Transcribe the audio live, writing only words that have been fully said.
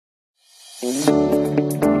Good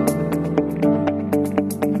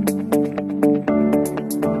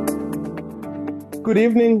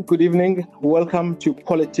evening, good evening. Welcome to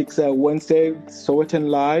Politics Wednesday,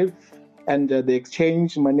 SowetanLive, and The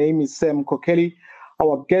Exchange. My name is Sam Mkokeli.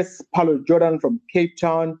 Our guest, Pallo Jordan from Cape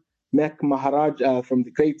Town, Maharaj from the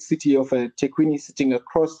great city of Tekwini, sitting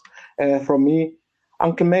across from me.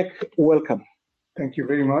 Uncle Mac, welcome. Thank you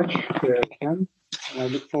very much, Sam. I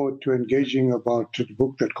look forward to engaging about the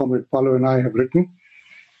book that Comrade Pallo and I have written,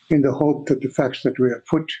 in the hope that the facts that we have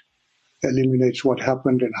put eliminates what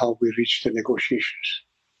happened and how we reached the negotiations.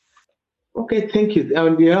 Okay, thank you.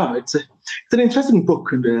 And yeah, it's an interesting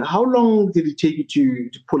book. And how long did it take you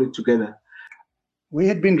to pull it together? We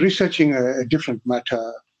had been researching a different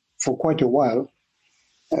matter for quite a while,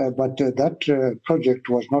 but that project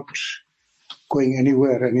was not going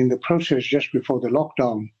anywhere. And in the process, just before the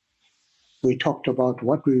lockdown, we talked about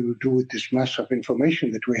what we would do with this mass of information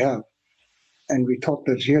that we have. And we thought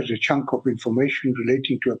that here's a chunk of information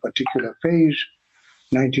relating to a particular phase,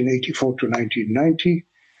 1984 to 1990.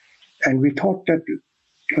 And we thought that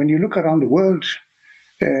when you look around the world,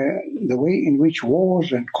 the way in which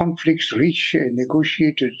wars and conflicts reach a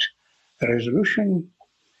negotiated resolution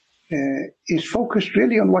is focused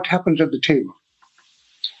really on what happens at the table.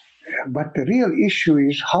 But the real issue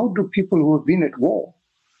is, how do people who have been at war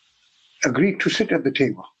agree to sit at the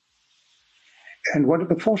table? And what are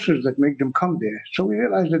the forces that make them come there? So we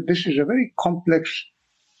realized that this is a very complex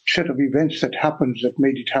set of events that happens that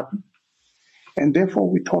made it happen. And therefore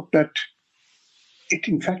we thought that it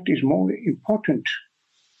in fact is more important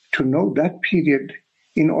to know that period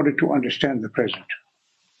in order to understand the present.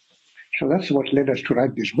 So that's what led us to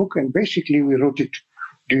write this book. And basically we wrote it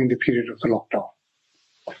during the period of the lockdown.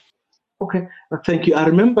 Okay, thank you. I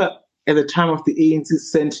remember at the time of the ANC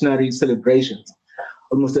centenary celebrations,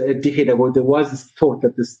 almost a decade ago, there was this thought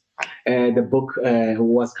that the book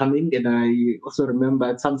was coming, and I also remember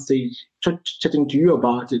at some stage chatting to you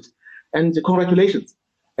about it. And congratulations!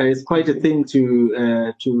 It's quite a thing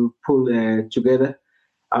to pull together.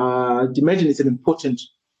 I'd imagine it's an important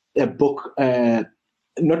book,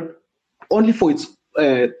 not only for its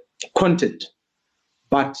content,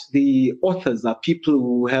 but the authors are people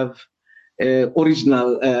who have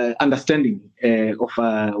original understanding of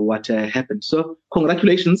what happened. So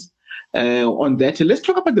congratulations on that. Let's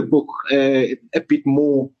talk about the book a bit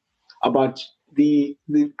more, about the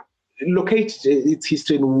locate its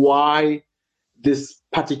history and why this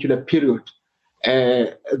particular period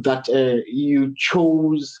that you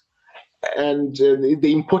chose, and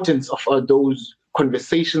the importance of those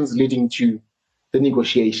conversations leading to the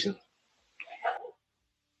negotiation.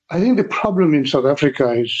 I think the problem in South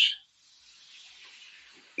Africa is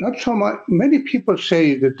not so much. Many people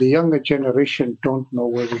say that the younger generation don't know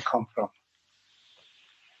where we come from.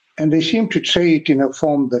 And they seem to say it in a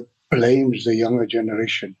form that blames the younger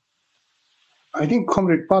generation. I think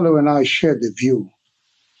Comrade Pallo and I share the view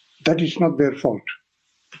that it's not their fault.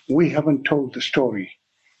 We haven't told the story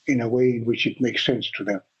in a way in which it makes sense to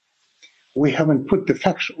them. We haven't put the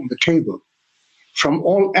facts on the table from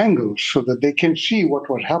all angles so that they can see what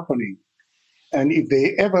was happening. And if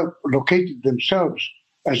they ever located themselves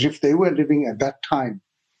as if they were living at that time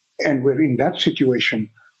and were in that situation,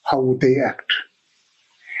 how would they act?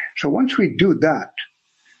 So once we do that,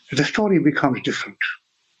 the story becomes different.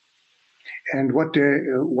 And what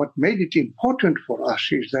made it important for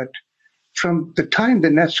us is that from the time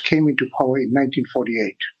the Nats came into power in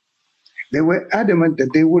 1948, they were adamant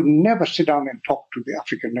that they would never sit down and talk to the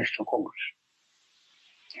African National Congress.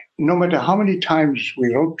 No matter how many times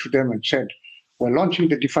we wrote to them and said, we're launching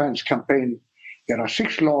the defiance campaign, there are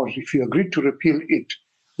 6 laws. If you agree to repeal it,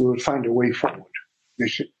 we will find a way forward. They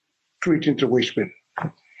said, threw it into the waste bin.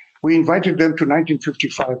 We invited them to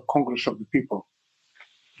 1955 Congress of the People.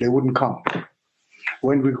 They wouldn't come.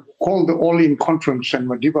 When we called the all-in conference and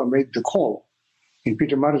Madiba made the call in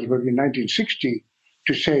Pietermaritzburg in 1960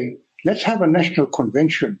 to say, let's have a national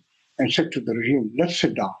convention, and said to the regime, let's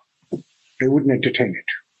sit down. They wouldn't entertain it.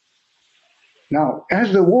 Now,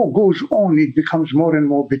 as the war goes on, it becomes more and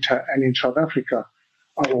more bitter. And in South Africa,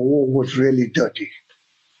 our war was really dirty.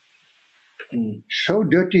 So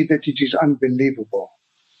dirty that it is unbelievable.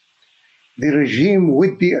 The regime,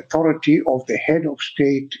 with the authority of the head of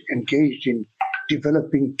state, engaged in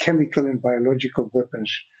developing chemical and biological weapons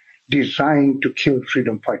designed to kill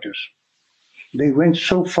freedom fighters. They went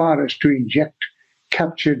so far as to inject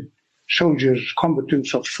captured soldiers,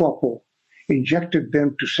 combatants of SWAPO, injected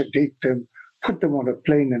them to sedate them, put them on a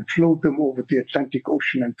plane and flew them over the Atlantic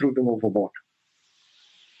Ocean and threw them overboard.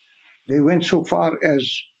 They went so far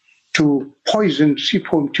as to poison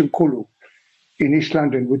Sipho Mthimkhulu in East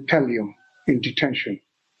London with thallium in detention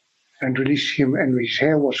and released him, and his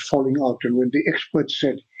hair was falling out. And when the experts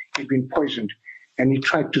said he'd been poisoned and he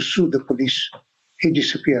tried to sue the police, he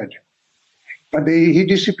disappeared. But he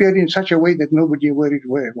disappeared in such a way that nobody knew where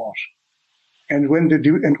it was. And when the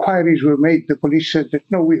inquiries were made, the police said that,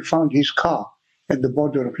 no, we found his car at the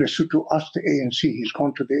border of Lesotho. Ask the ANC. He's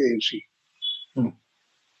gone to the ANC.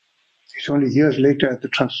 It's only years later at the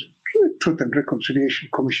Truth and Reconciliation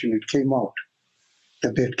Commission, it came out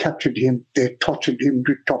that they had captured him, they had tortured him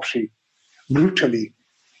brutally,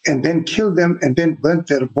 and then killed them and then burnt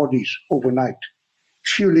their bodies overnight,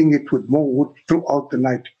 fueling it with more wood throughout the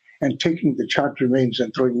night and taking the charred remains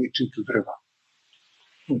and throwing it into the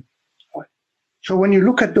river. So when you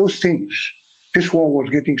look at those things, this war was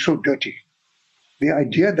getting so dirty. The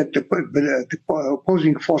idea that the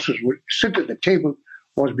opposing forces would sit at the table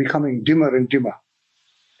was becoming dimmer and dimmer.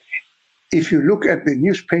 If you look at the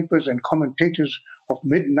newspapers and commentators of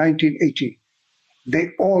mid-1980, they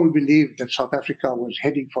all believed that South Africa was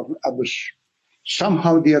heading for the abyss.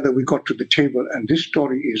 Somehow or the other we got to the table, and this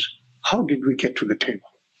story is, how did we get to the table?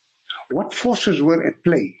 What forces were at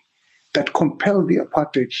play that compelled the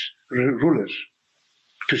apartheid rulers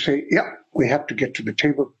to say, yeah, we have to get to the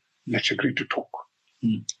table, let's agree to talk.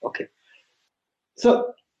 Okay.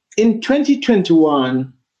 So in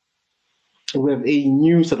 2021, we have a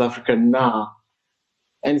new South Africa now,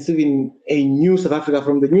 and it's even a new South Africa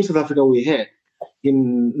from the new South Africa we had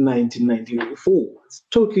in 1994. It's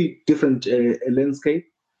totally different landscape.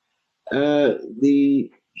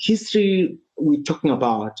 The history we're talking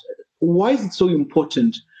about, why is it so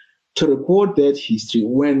important to record that history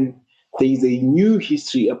when there is a new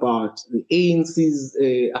history about the ANC's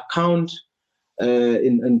account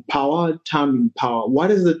in power, time in power? Why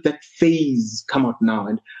does that phase come out now,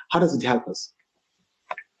 and how does it help us?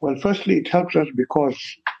 Well, firstly, it helps us because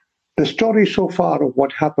the story so far of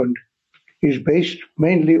what happened is based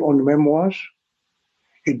mainly on memoirs.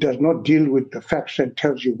 It does not deal with the facts and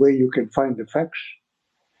tells you where you can find the facts.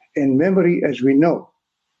 And memory, as we know,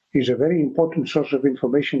 is a very important source of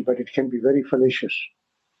information, but it can be very fallacious.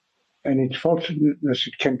 And its falseness,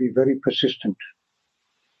 it can be very persistent.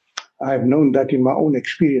 I've known that in my own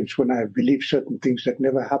experience when I have believed certain things that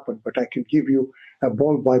never happened, but I can give you a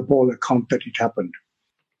ball-by-ball account that it happened.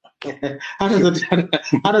 How does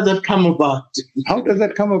that come about? How does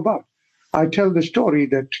that come about? I tell the story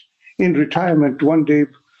that in retirement one day,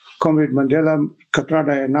 Comrade Mandela,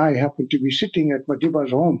 Katrada, and I happened to be sitting at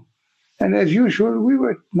Madiba's home. And as usual, we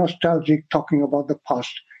were nostalgic, talking about the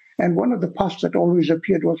past. And one of the past that always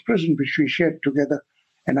appeared was prison, which we shared together.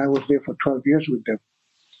 And I was there for 12 years with them.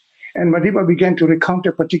 And Madiba began to recount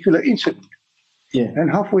a particular incident. Yeah.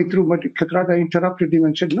 And halfway through, Katrada interrupted him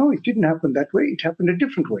and said, no, it didn't happen that way. It happened a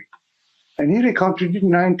different way. And he recounted it,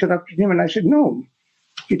 and I interrupted him, and I said, no,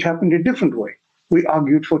 it happened a different way. We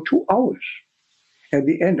argued for 2 hours. At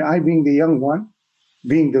the end, I, being the young one,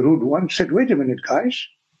 being the rude one, said, wait a minute, guys.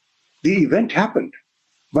 The event happened,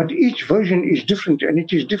 but each version is different, and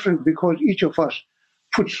it is different because each of us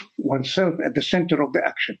puts oneself at the center of the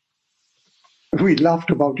action. We laughed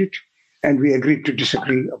about it, and we agreed to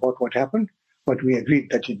disagree about what happened, but we agreed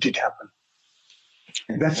that it did happen.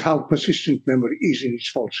 And that's how persistent memory is in its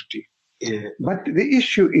falsity. Yeah. But the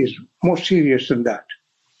issue is more serious than that.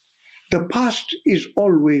 The past is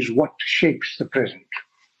always what shapes the present.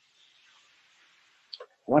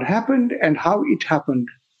 What happened and how it happened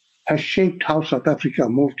has shaped how South Africa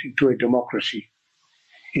moved into a democracy.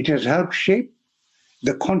 It has helped shape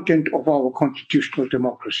the content of our constitutional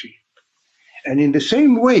democracy. And in the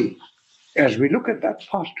same way, as we look at that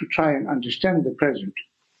past to try and understand the present,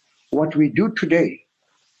 what we do today,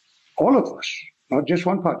 all of us, not just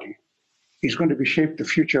one party, is going to shape the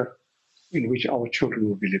future in which our children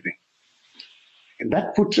will be living. And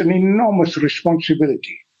that puts an enormous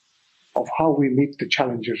responsibility of how we meet the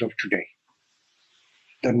challenges of today.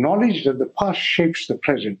 The knowledge that the past shapes the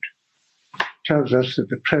present tells us that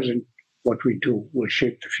the present, what we do, will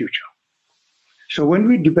shape the future. So when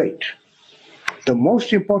we debate, the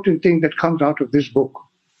most important thing that comes out of this book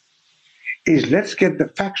is let's get the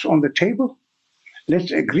facts on the table.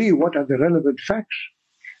 Let's agree what are the relevant facts.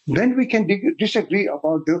 Then we can disagree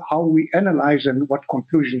about how we analyze and what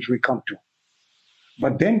conclusions we come to.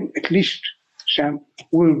 But then at least, Sam,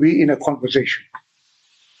 we'll be in a conversation.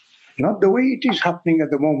 Not the way it is happening at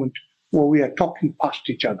the moment where we are talking past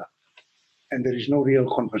each other and there is no real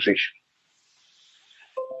conversation.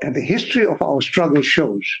 And the history of our struggle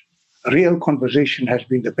shows real conversation has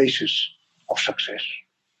been the basis of success.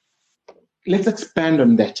 Let's expand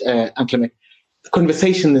on that, Uncle Mac.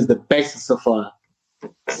 Conversation is the basis of our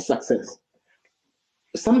success.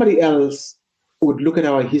 Somebody else would look at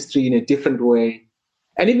our history in a different way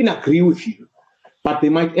and even agree with you, but they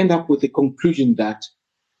might end up with the conclusion that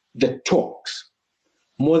the talks,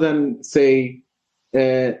 more than, say,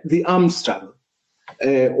 the armed struggle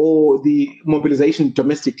or the mobilization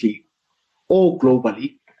domestically or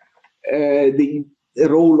globally, the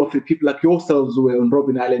role of the people like yourselves who were on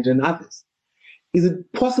Robben Island and others, is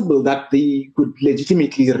it possible that they could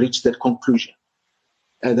legitimately reach that conclusion,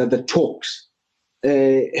 that the talks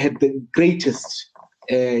had the greatest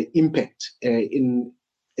impact in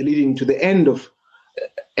leading to the end of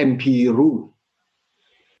NP rule?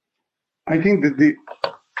 I think that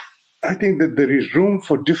there is room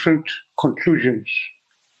for different conclusions,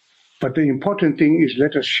 but the important thing is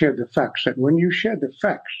let us share the facts. And when you share the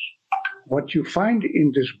facts, what you find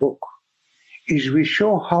in this book is we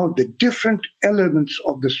show how the different elements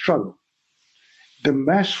of the struggle, the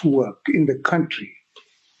mass work in the country,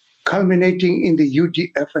 culminating in the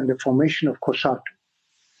UDF and the formation of COSATU,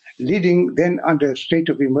 leading then under a state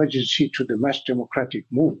of emergency to the mass democratic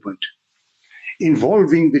movement,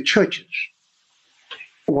 involving the churches,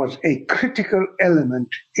 was a critical element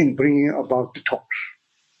in bringing about the talks,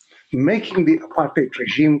 making the apartheid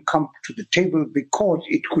regime come to the table because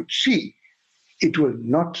it could see it will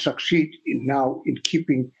not succeed in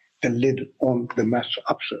keeping the lid on the mass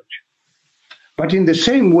upsurge. But in the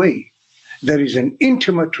same way, there is an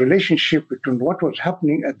intimate relationship between what was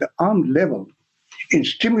happening at the armed level in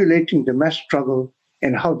stimulating the mass struggle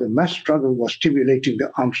and how the mass struggle was stimulating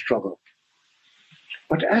the armed struggle.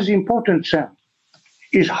 But as important, Sam,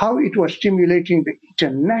 is how it was stimulating the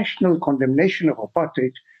international condemnation of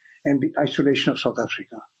apartheid and the isolation of South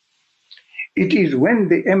Africa. It is when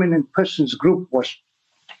the Eminent Persons Group was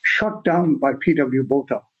shot down by P.W.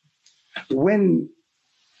 Botha, when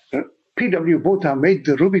P.W. Botha made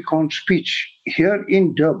the Rubicon speech here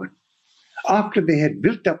in Durban, after they had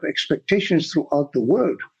built up expectations throughout the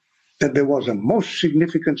world that there was a most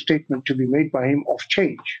significant statement to be made by him of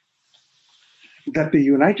change, that the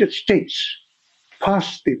United States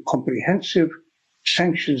passed the Comprehensive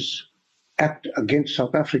Sanctions Act against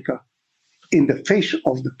South Africa in the face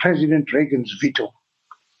of the President Reagan's veto.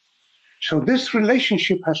 So this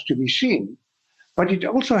relationship has to be seen, but it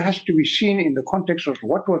also has to be seen in the context of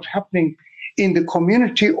what was happening in the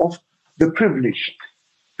community of the privileged,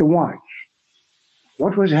 the whites.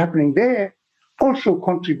 What was happening there also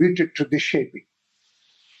contributed to this shaping.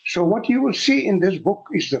 So what you will see in this book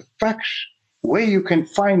is the facts, where you can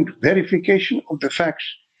find verification of the facts,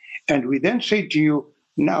 and we then say to you,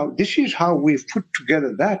 now this is how we've put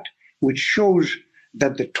together that which shows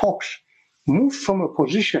that the talks moved from a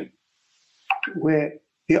position where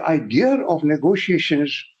the idea of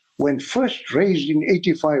negotiations, when first raised in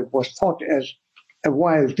 85, was thought as a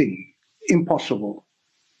wild thing, impossible.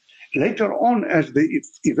 Later on, as the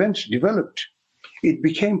events developed, it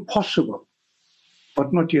became possible,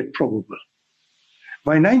 but not yet probable.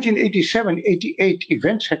 By 1987-88,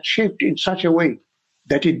 events had shaped in such a way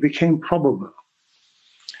that it became probable.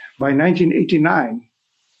 By 1989,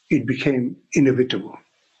 it became inevitable.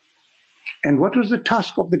 And what was the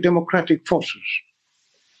task of the democratic forces?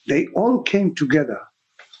 They all came together,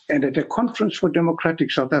 and at a conference for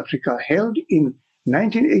democratic South Africa held in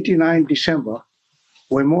 1989 December,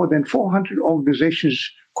 where more than 400 organizations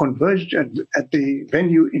converged at the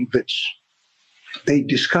venue in Wits, they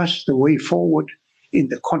discussed the way forward in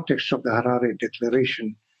the context of the Harare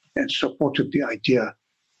Declaration and supported the idea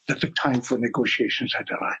that the time for negotiations had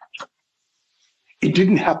arrived. It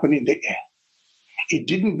didn't happen in the air. It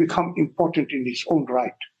didn't become important in its own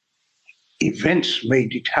right. Events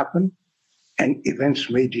made it happen, and events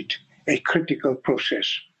made it a critical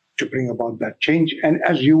process to bring about that change. And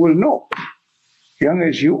as you will know, young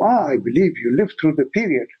as you are, I believe you lived through the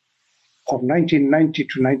period of 1990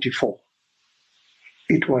 to 94.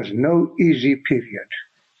 It was no easy period.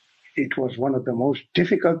 It was one of the most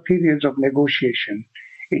difficult periods of negotiation.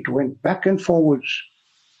 It went back and forwards,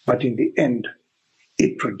 but in the end,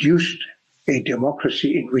 it produced a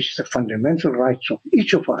democracy in which the fundamental rights of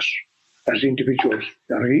each of us as individuals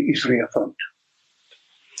is reaffirmed.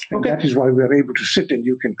 And that is why we're able to sit and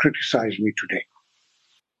you can criticize me today.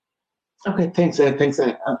 Okay, thanks.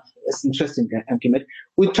 It's interesting, Kimet.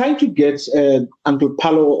 We're trying to get Uncle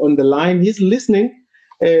Pallo on the line. He's listening.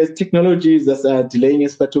 Technology is just delaying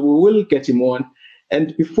us, but we will get him on.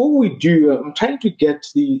 And before we do, I'm trying to get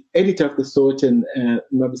the editor of the Sowetan,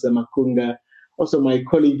 Mabisa Makunga, also my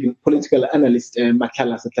colleague, political analyst,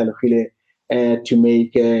 Makala Satlalohile, to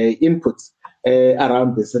make inputs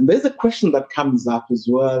around this. And there's a question that comes up as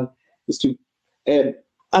well, is to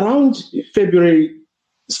around February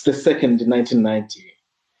the 2nd, 1990,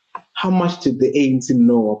 how much did the ANC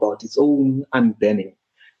know about its own unbanning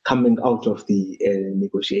coming out of the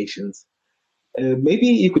negotiations? Maybe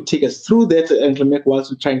you could take us through that, Uncle Mac,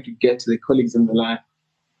 whilst we're trying to get to the colleagues on the line.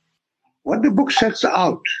 What the book sets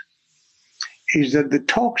out is that the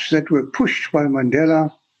talks that were pushed by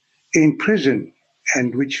Mandela in prison,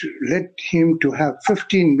 and which led him to have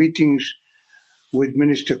 15 meetings with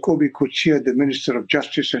Minister Kobe Kutsia, the Minister of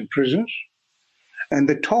Justice and Prisons, and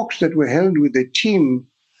the talks that were held with a team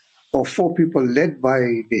of 4 people led by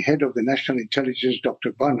the head of the National Intelligence,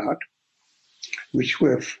 Dr. Barnard, which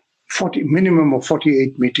were minimum of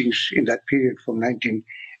 48 meetings in that period from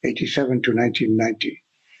 1987 to 1990.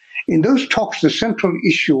 In those talks, the central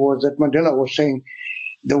issue was that Mandela was saying,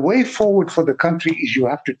 the way forward for the country is you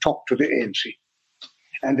have to talk to the ANC.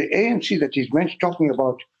 And the ANC that he's talking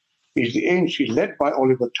about is the ANC led by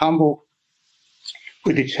Oliver Tambo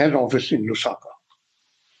with its head office in Lusaka.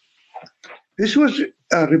 This was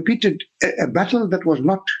a battle that was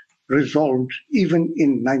not resolved even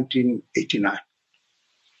in 1989,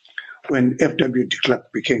 when F.W. de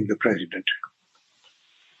Klerk became the president.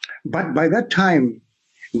 But by that time,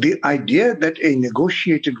 the idea that a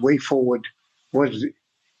negotiated way forward was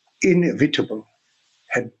inevitable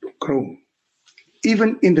had grown,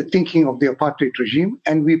 even in the thinking of the apartheid regime,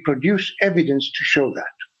 and we produce evidence to show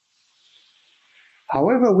that.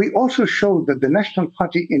 However, we also showed that the National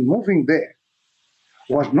Party, in moving there,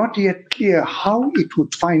 was not yet clear how it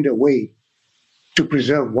would find a way to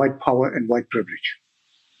preserve white power and white privilege.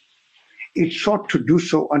 It sought to do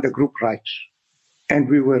so under group rights, and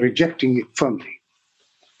we were rejecting it firmly.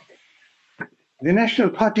 The National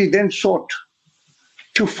Party then sought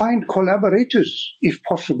to find collaborators, if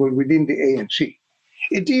possible, within the ANC.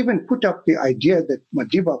 It even put up the idea that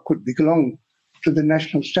Madiba could belong to the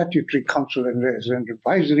National Statutory Council and as an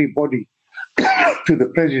advisory body to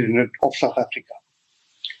the President of South Africa.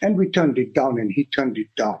 And we turned it down, and he turned it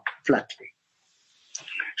down flatly.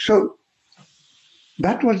 So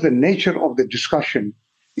that was the nature of the discussion.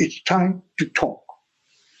 It's time to talk.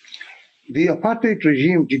 The apartheid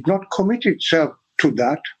regime did not commit itself to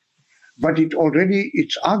that, but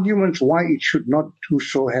its arguments why it should not do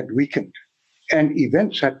so had weakened, and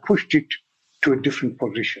events had pushed it to a different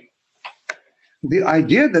position. The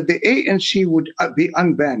idea that the ANC would be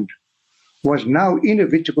unbanned was now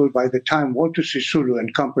inevitable by the time Walter Sisulu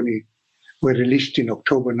and company were released in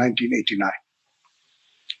October 1989.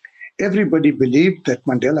 Everybody believed that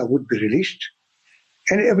Mandela would be released,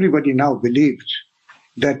 and everybody now believes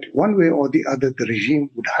that one way or the other the regime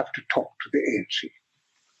would have to talk to the ANC.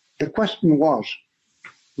 The question was,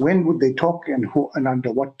 when would they talk and who and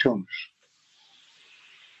under what terms?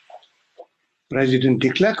 President de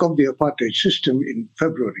Klerk of the apartheid system in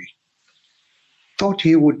February thought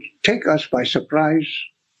he would take us by surprise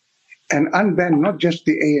and unban not just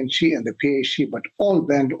the ANC and the PAC, but all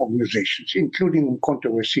banned organizations, including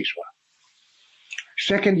Umkhonto weSizwe.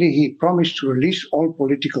 Secondly, he promised to release all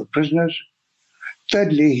political prisoners.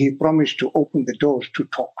 Thirdly, he promised to open the doors to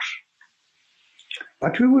talks.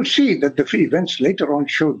 But we will see that the events later on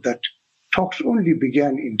showed that talks only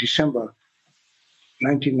began in December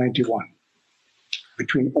 1991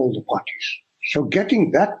 between all the parties. So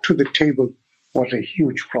getting that to the table was a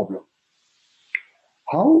huge problem.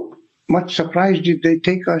 How much surprise did they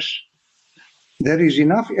take us? There is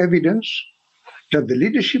enough evidence that the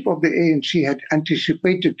leadership of the ANC had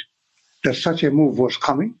anticipated that such a move was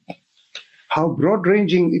coming. How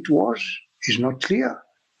broad-ranging it was is not clear.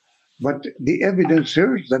 But the evidence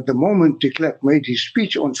shows that the moment de Klerk made his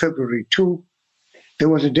speech on February 2, there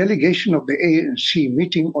was a delegation of the ANC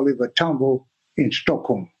meeting Oliver Tambo in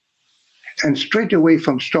Stockholm. And straight away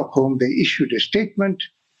from Stockholm, they issued a statement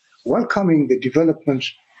welcoming the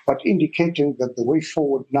developments, but indicating that the way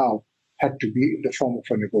forward now had to be in the form of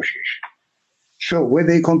a negotiation. So were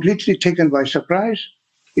they completely taken by surprise?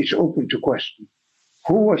 It's open to question.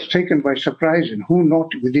 Who was taken by surprise and who not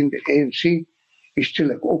within the ANC is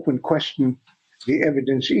still an open question. The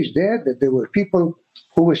evidence is there that there were people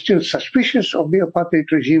who were still suspicious of the apartheid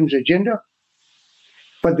regime's agenda,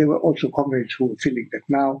 but there were also comrades who were feeling that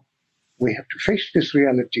now we have to face this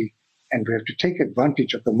reality and we have to take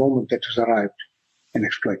advantage of the moment that has arrived and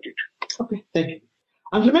exploit it. Okay, thank you.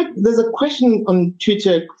 There's a question on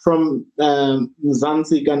Twitter from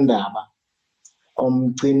Mzansi Gandaba,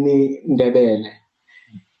 Gcini Ndebele.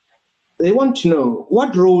 They want to know,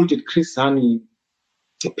 what role did Chris Hani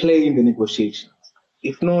play in the negotiations?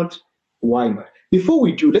 If not, why not? Before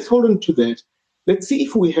we do, let's hold on to that. Let's see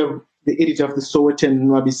if we have the editor of the Sowetan,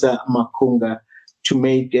 Nwabisa Makunga, to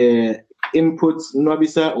make inputs,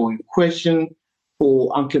 Nwabisa, or a question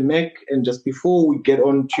for Uncle Mac. And just before we get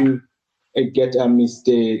on to get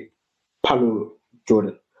Mr. Pallo,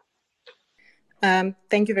 Jordan.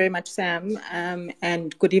 Thank you very much, Sam,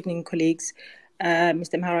 and good evening, colleagues.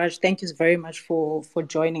 Mr. Maharaj, thank you very much for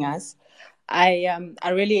joining us. I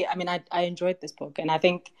enjoyed this book, and I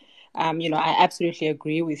think, I absolutely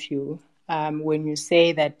agree with you when you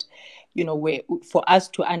say that, for us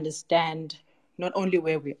to understand not only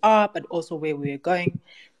where we are, but also where we are going,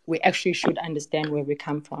 we actually should understand where we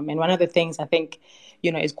come from. And one of the things I think,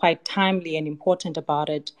 is quite timely and important about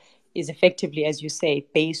it is effectively, as you say,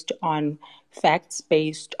 based on facts,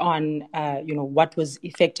 based on what was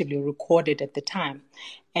effectively recorded at the time,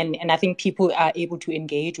 and I think people are able to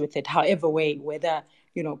engage with it, however way, whether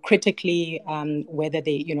critically, whether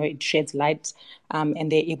they it sheds light,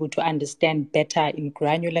 and they're able to understand better in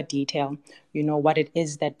granular detail, what it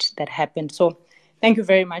is that happened. So. Thank you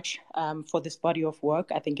very much for this body of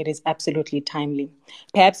work. I think it is absolutely timely.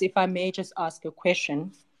 Perhaps if I may just ask a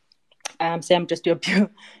question, Sam, just to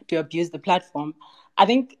abuse the platform. I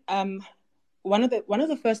think one of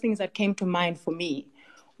the first things that came to mind for me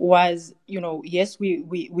was, yes,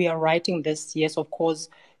 we are writing this, yes, of course,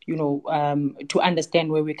 to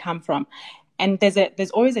understand where we come from. And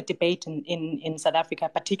there's always a debate in South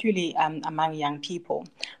Africa, particularly among young people,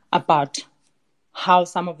 about how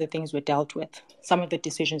some of the things were dealt with, some of the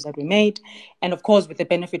decisions that we made. And of course, with the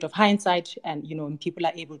benefit of hindsight, and, people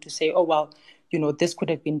are able to say, oh, well, this could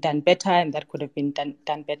have been done better and that could have been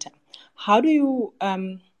done better. How do you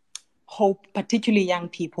hope particularly young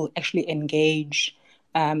people actually engage,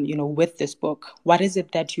 with this book? What is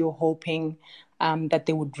it that you're hoping that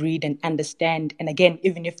they would read and understand? And again,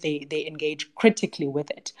 even if they engage critically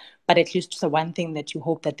with it, but at least it's the one thing that you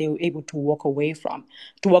hope that they were able to walk away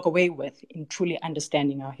with in truly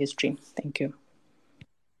understanding our history. Thank you.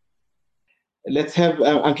 Let's have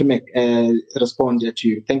Uncle Mek respond to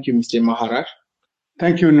you. Thank you, Mr. Maharaj.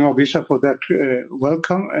 Thank you, Nwabisa, for that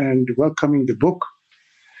welcome and welcoming the book.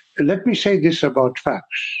 Let me say this about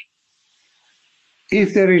facts.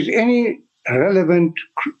 If there is any relevant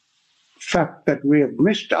fact that we have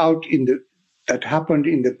missed out that happened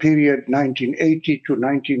in the period 1980 to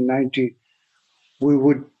 1990, we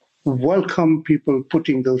would welcome people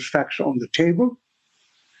putting those facts on the table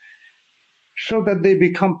so that they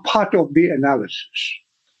become part of the analysis.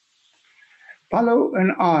 Pallo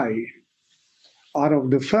and I are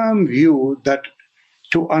of the firm view that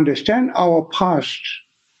to understand our past,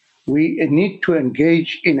 we need to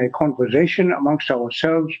engage in a conversation amongst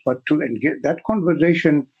ourselves, but that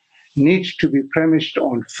conversation needs to be premised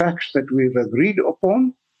on facts that we've agreed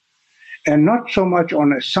upon and not so much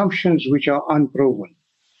on assumptions which are unproven.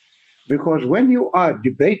 Because when you are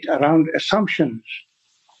debate around assumptions,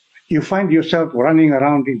 you find yourself running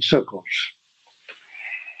around in circles.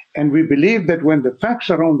 And we believe that when the facts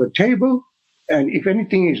are on the table, and if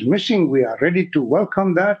anything is missing, we are ready to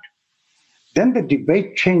welcome that, then the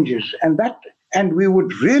debate changes. And we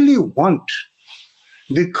would really want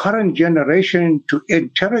the current generation to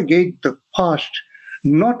interrogate the past,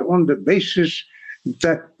 not on the basis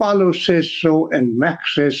that Pallo says so and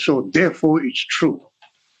Max says so, therefore it's true.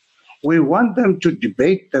 We want them to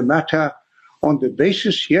debate the matter on the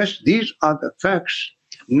basis, yes, these are the facts.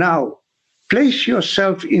 Now, place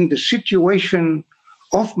yourself in the situation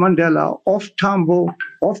of Mandela, of Tambo,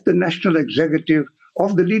 of the National Executive,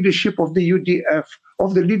 of the leadership of the UDF,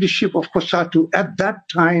 of the leadership of COSATU at that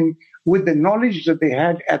time, with the knowledge that they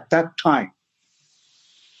had at that time.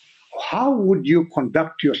 How would you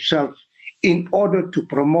conduct yourself in order to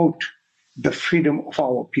promote the freedom of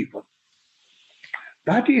our people?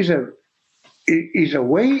 That is a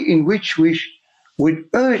way in which we would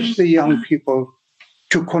urge the young people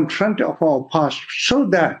to confront our past so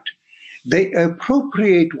that they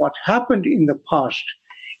appropriate what happened in the past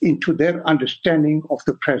into their understanding of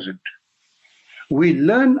the present. We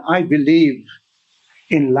learn, I believe,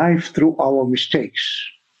 in life through our mistakes.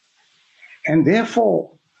 And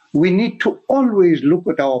therefore, we need to always look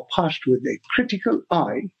at our past with a critical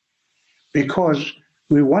eye, because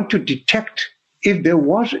we want to detect if there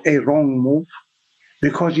was a wrong move,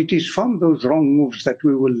 because it is from those wrong moves that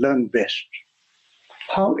we will learn best.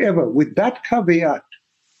 However, with that caveat,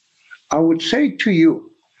 I would say to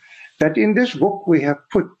you that in this book we have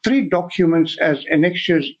put 3 documents as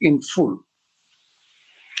annexures in full.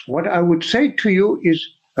 What I would say to you is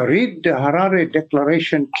read the Harare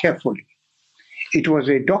Declaration carefully. It was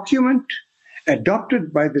a document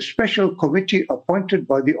adopted by the special committee appointed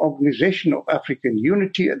by the Organization of African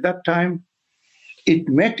Unity at that time. It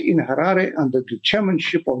met in Harare under the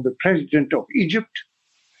chairmanship of the President of Egypt.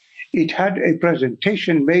 It had a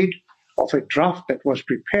presentation made of a draft that was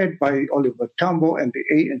prepared by Oliver Tambo and the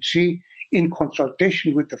ANC in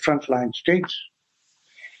consultation with the frontline states.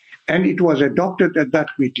 and it was adopted at that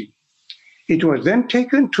meeting. It was then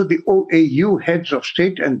taken to the OAU heads of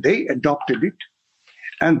state, and they adopted it.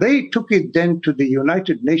 And they took it then to the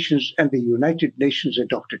United Nations, and the United Nations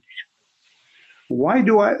adopted it. Why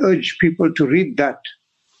do I urge people to read that?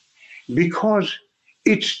 Because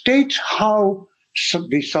it states how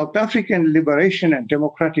the South African Liberation and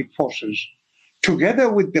Democratic Forces,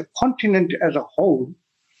 together with the continent as a whole,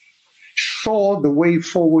 saw the way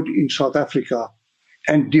forward in South Africa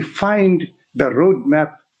and defined the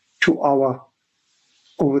roadmap to our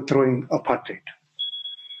overthrowing apartheid.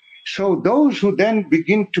 So those who then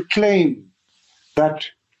begin to claim that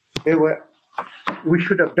we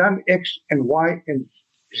should have done X and Y and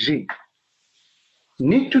Z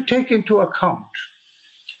need to take into account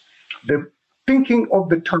the thinking of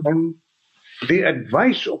the time, the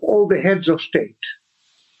advice of all the heads of state,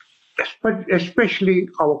 especially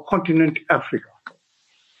our continent, Africa,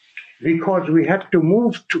 because we had to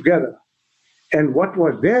move together. And what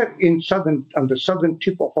was there on the southern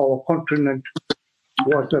tip of our continent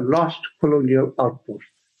was the last colonial outpost.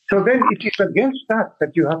 So then it is against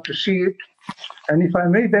that you have to see it. And if I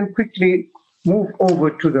may then quickly move over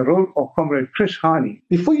to the role of Comrade Chris Hani.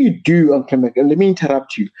 Before you do, Uncle Mac, let me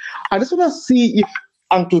interrupt you. I just want to see if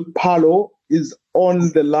Uncle Pallo is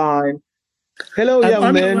on the line. Hello,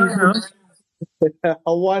 young man.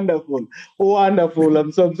 Wonderful, wonderful.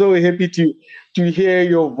 I'm so happy to hear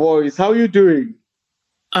your voice. How are you doing?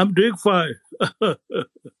 I'm doing fine.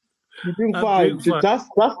 You're doing fine. Just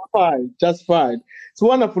fine. Just fine. It's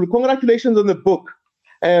wonderful. Congratulations on the book.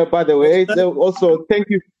 By the way, also thank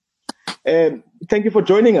you. Thank you for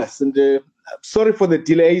joining us. And sorry for the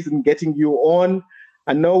delays in getting you on.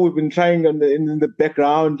 I know we've been trying in the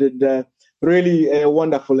background, and really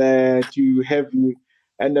wonderful to have you.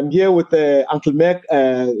 And I'm here with Uncle Mac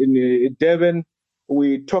in Devon.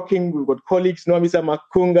 We're talking. We've got colleagues, Nwamisa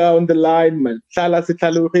Makunga on the line, Malala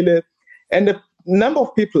Sithaluhile, and a number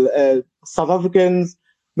of people, South Africans,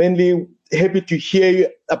 mainly happy to hear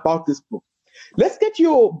about this book. Let's get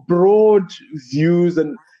your broad views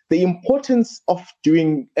and the importance of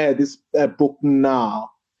doing this book now,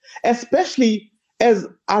 especially as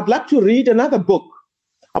I'd like to read another book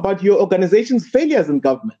about your organization's failures in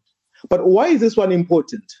government. But why is this one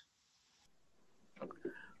important?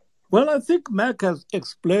 Well, I think Mac has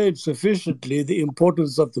explained sufficiently the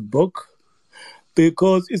importance of the book,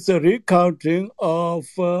 because it's a recounting of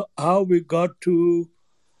how we got to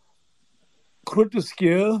Groote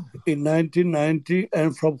Schuur in 1990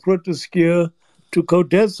 and from Groote Schuur to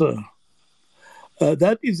CODESA.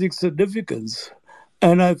 That is its significance.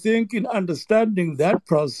 And I think in understanding that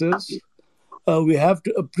process, we have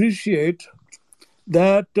to appreciate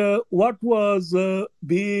that what was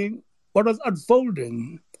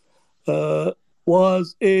unfolding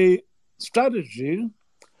was a strategy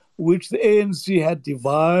which the ANC had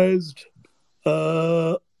devised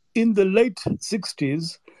in the late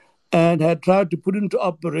 60s and had tried to put into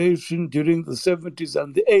operation during the 70s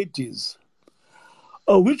and the 80s,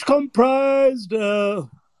 which comprised 4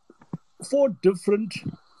 different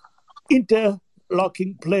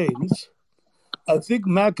interlocking planes. I think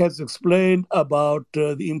Mac has explained about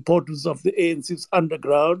the importance of the ANC's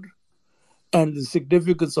underground and the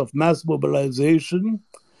significance of mass mobilization,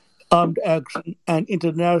 armed action, and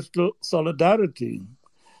international solidarity.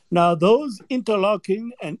 Now, those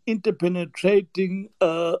interlocking and interpenetrating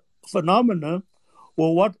phenomena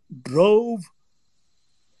were what drove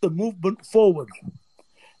the movement forward.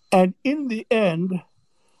 And in the end,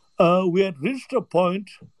 we had reached a point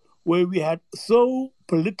where we had so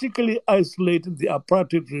politically isolated the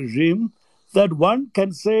apartheid regime that one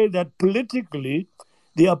can say that politically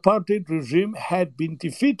the apartheid regime had been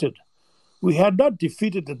defeated. We had not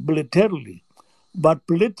defeated it militarily, but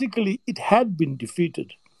politically it had been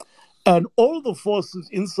defeated. And all the forces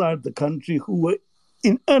inside the country who were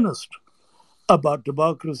in earnest about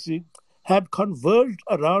democracy had converged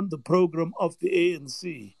around the program of the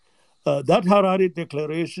ANC. That Harare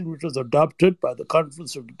Declaration, which was adopted by the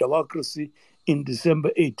Conference of Democracy in December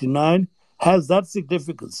 1989, has that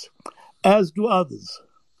significance, as do others.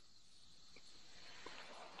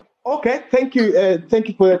 Okay, thank you. Thank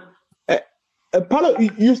you for that. Pallo,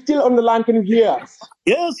 you still on the line? Can you hear us?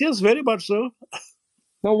 Yes, very much so.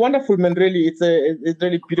 No, wonderful, man. Really, it's a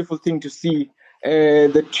really beautiful thing to see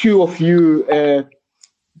the two of you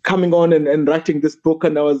coming on and writing this book.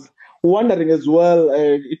 And I was wondering as well,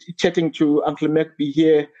 chatting to Uncle Mac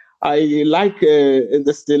here, I like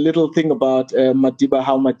this the little thing about Madiba,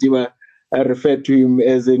 how Madiba referred to him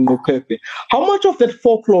as a Mkokeli. How much of that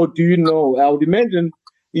folklore do you know? I would imagine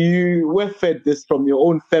you were fed this from your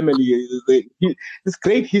own family, this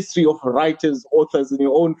great history of writers, authors in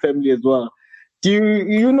your own family as well. Do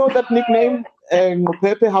you know that nickname,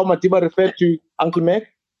 Mkokeli, how Madiba referred to Uncle Mac?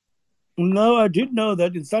 No, I did know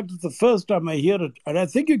that. In fact, it's the first time I hear it. And I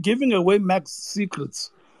think you're giving away Mac's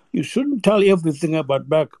secrets. You shouldn't tell everything about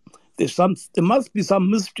Mac. There must be some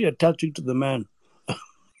mystery attaching to the man.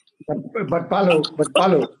 But Pallo,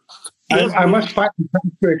 Yes, I must find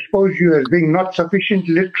time to expose you as being not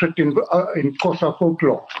sufficiently literate in Xhosa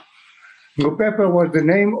folklore. Ngupepe was the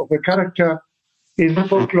name of a character in the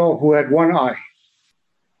folklore who had one eye.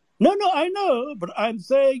 No, I know, but I'm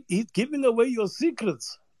saying he's giving away your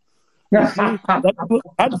secrets. You see,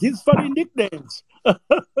 and his funny nicknames.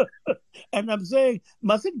 And I'm saying,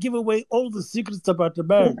 mustn't give away all the secrets about the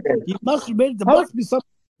man. He must remain, there must be some.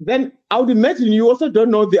 Then I would imagine you also don't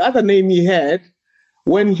know the other name he had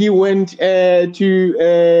when he went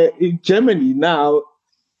to Germany now,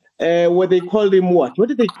 where they called him what? What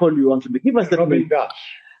did they call you, Uncle? Give us that Robin name. Das.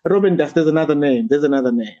 Robin Das, there's another name.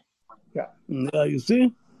 Yeah. You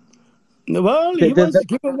see? Well, he wants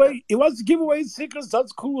to give away secrets.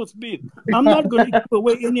 That's cool with me. I'm not going to give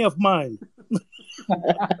away any of mine.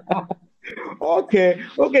 Okay.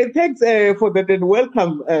 Thanks for that, and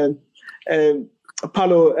welcome,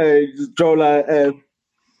 Pallo, Jola,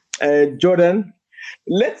 Jordan.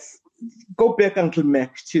 Let's go back, Uncle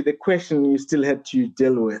Mac, to the question you still had to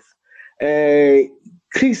deal with.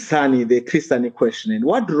 Chris Hani, the Chris Hani questioning.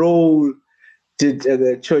 What role did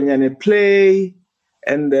the Chonyane play?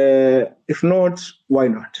 And if not, why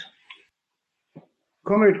not?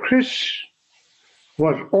 Comrade Chris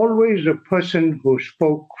was always a person who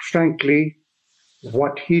spoke frankly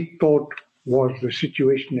what he thought was the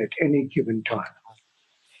situation at any given time.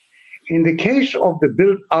 In the case of the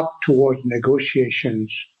build-up towards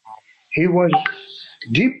negotiations, he was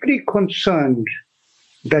deeply concerned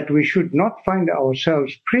that we should not find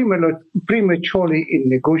ourselves prematurely in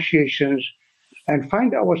negotiations and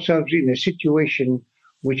find ourselves in a situation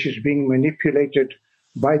which is being manipulated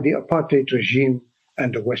by the apartheid regime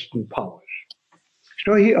and the Western powers.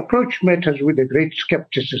 So he approached matters with a great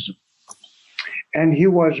skepticism. And he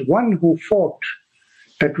was one who fought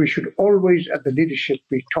that we should always, at the leadership,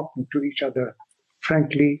 be talking to each other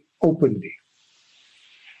frankly, openly.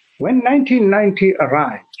 When 1990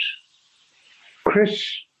 arrived, Chris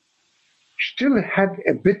still had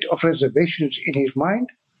a bit of reservations in his mind,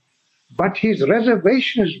 but his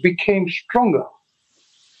reservations became stronger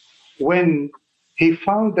when he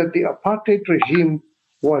found that the apartheid regime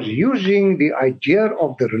was using the idea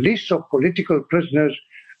of the release of political prisoners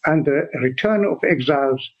and the return of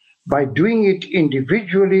exiles by doing it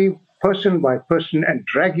individually, person by person, and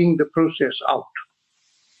dragging the process out.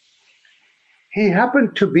 He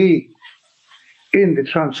happened to be in the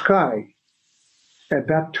Transkei at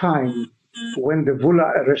that time when the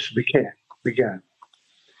Vula arrest began.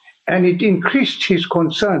 And it increased his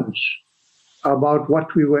concerns about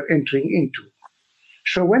what we were entering into.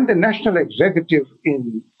 So when the National Executive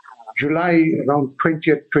in July around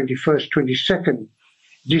 20th, 21st, 22nd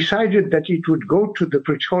decided that it would go to the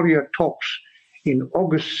Pretoria talks in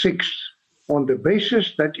August 6th on the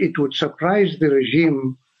basis that it would surprise the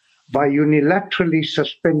regime by unilaterally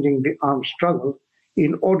suspending the armed struggle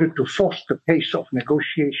in order to force the pace of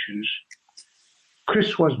negotiations,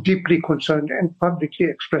 Chris was deeply concerned and publicly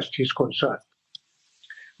expressed his concern.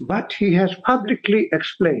 But he has publicly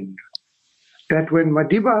explained that when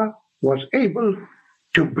Madiba was able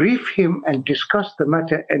to brief him and discuss the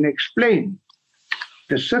matter and explain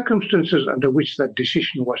the circumstances under which that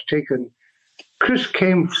decision was taken, Chris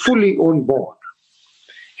came fully on board.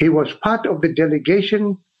 He was part of the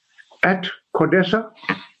delegation at CODESA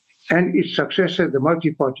and its successor, the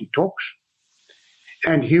multi-party talks,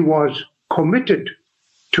 and he was committed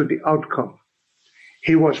to the outcome.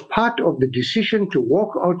 He was part of the decision to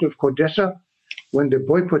walk out of CODESA when the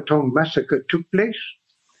Boipatong massacre took place,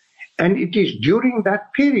 and it is during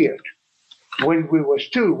that period when we were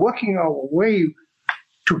still working our way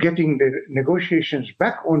to getting the negotiations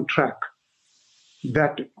back on track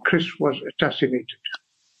that Chris was assassinated.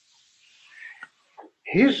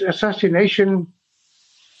 His assassination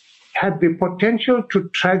had the potential to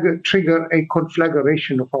trigger a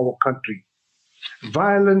conflagration of our country.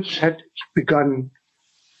 Violence had begun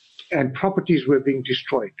and properties were being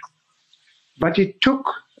destroyed. But it took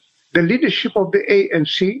the leadership of the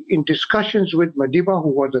ANC in discussions with Madiba, who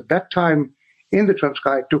was at that time in the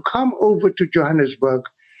Transkei, to come over to Johannesburg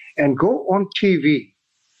and go on TV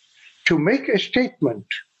to make a statement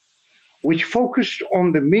which focused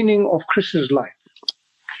on the meaning of Chris's life.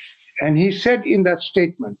 And he said in that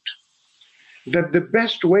statement that the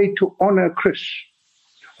best way to honor Chris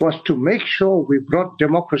was to make sure we brought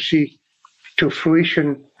democracy to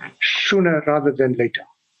fruition sooner rather than later,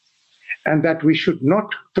 and that we should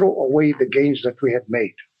not throw away the gains that we had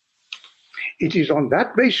made. It is on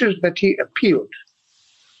that basis that he appealed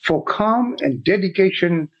for calm and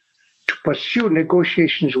dedication to pursue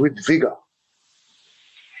negotiations with vigor.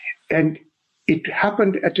 And it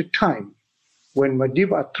happened at a time when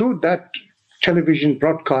Madiba, through that television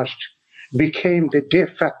broadcast, became the de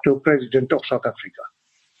facto president of South Africa.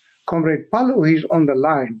 Comrade Pallo, who is on the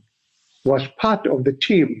line, was part of the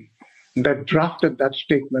team that drafted that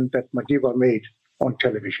statement that Madiba made on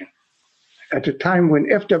television at a time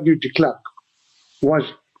when F.W. de Klerk was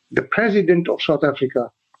the president of South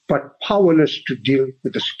Africa, but powerless to deal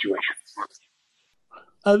with the situation.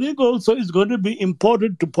 I think also it's going to be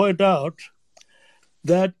important to point out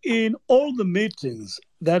that in all the meetings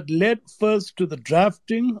that led first to the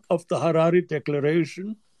drafting of the Harare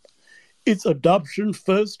Declaration, its adoption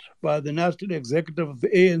first by the National Executive of the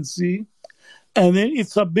ANC, and then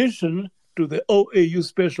its submission to the OAU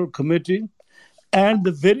Special Committee, and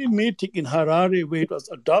the very meeting in Harare where it was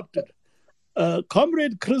adopted.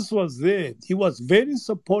 Comrade Chris was there. He was very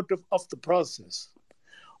supportive of the process.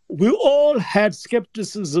 We all had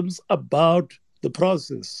skepticisms about the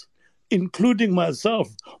process, including myself,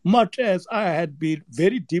 much as I had been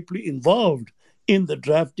very deeply involved in the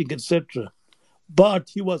drafting, etc. But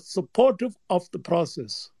he was supportive of the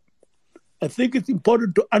process. I think it's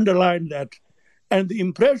important to underline that. And the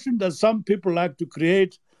impression that some people like to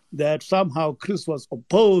create that somehow Chris was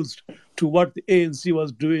opposed to what the ANC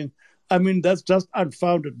was doing, I mean, that's just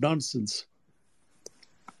unfounded nonsense.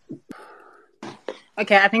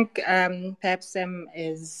 Okay, I think perhaps Sam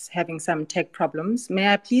is having some tech problems.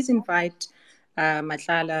 May I please invite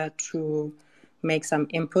Matlala to make some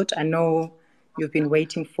input? I know you've been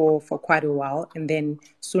waiting for quite a while, and then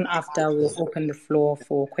soon after we'll open the floor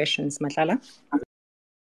for questions. Matlala?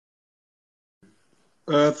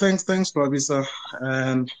 Thanks, Babisa,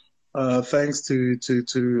 and thanks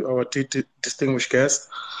to our distinguished guests,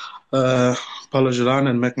 Pallo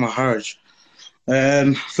and Maharaj.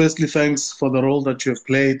 And firstly, thanks for the role that you have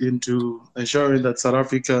played into ensuring that South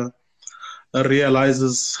Africa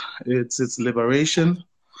realizes its liberation.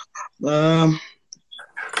 I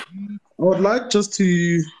would like just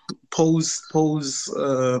to pose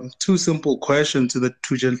two simple questions to the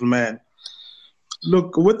two gentlemen.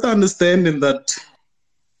 Look, with the understanding that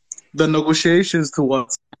the negotiations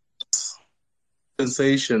towards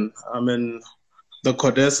compensation, I mean, the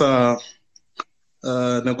CODESA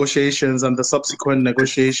negotiations and the subsequent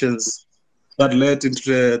negotiations that led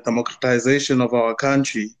into the democratization of our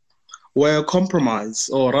country were a compromise,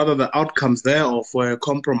 or rather the outcomes thereof were a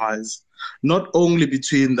compromise, not only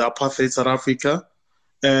between the apartheid South Africa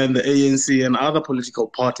and the ANC and other political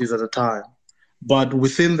parties at the time, but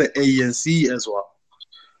within the ANC as well.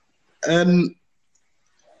 And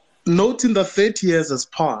noting that 30 years has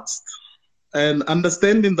passed and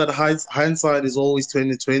understanding that hindsight is always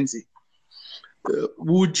 2020,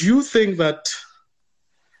 would you think that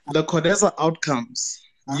the CODESA outcomes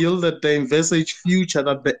yielded the envisaged future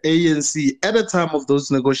that the ANC at the time of those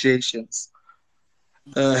negotiations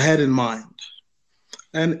had in mind?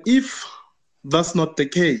 And if that's not the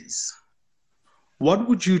case, what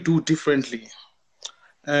would you do differently?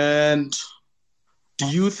 And do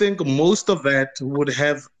you think most of that would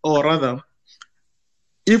have, or rather,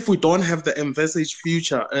 if we don't have the envisaged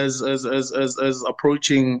future as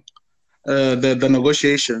approaching the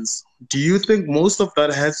negotiations, do you think most of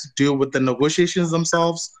that has to do with the negotiations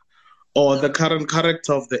themselves or the current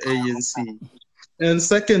character of the ANC? And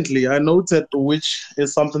secondly, I noted, which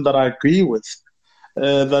is something that I agree with,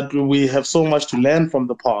 that we have so much to learn from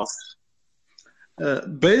the past.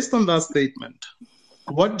 Based on that statement,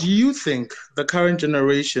 what do you think the current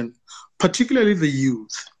generation, particularly the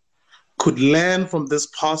youth, could learn from this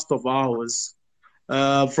past of ours,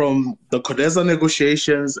 from the CODESA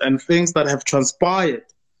negotiations and things that have transpired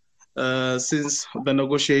since the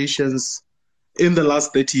negotiations in the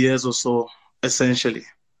last 30 years or so, essentially?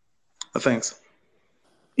 Thanks.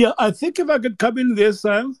 Yeah, I think if I could come in there,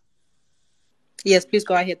 Sam. Yes, please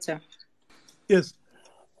go ahead, sir. Yes.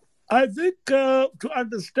 I think to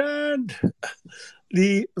understand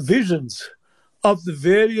the visions of the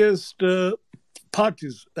various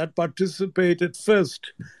parties that participated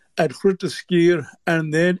first at Groote Schuur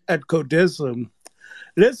and then at CODESA,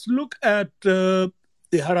 let's look at the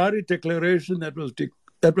Harare Declaration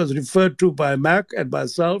that was referred to by Mac and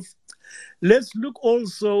myself. Let's look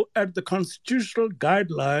also at the constitutional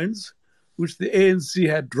guidelines which the ANC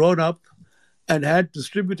had drawn up and had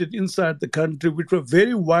distributed inside the country, which were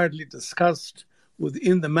very widely discussed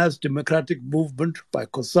within the mass democratic movement by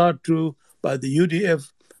COSATU, by the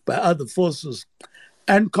UDF, by other forces,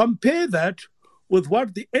 and compare that with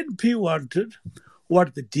what the NP wanted,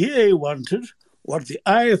 what the DA wanted, what the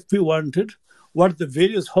IFP wanted, what the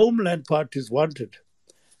various homeland parties wanted.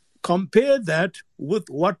 Compare that with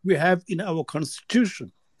what we have in our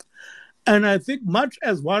constitution. And I think much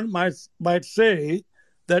as one might say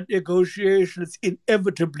that negotiations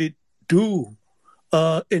inevitably do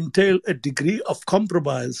entail a degree of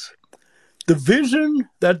compromise, the vision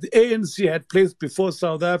that the ANC had placed before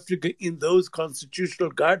South Africa in those constitutional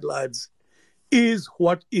guidelines is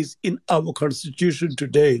what is in our constitution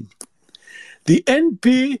today. The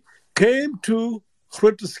NP came to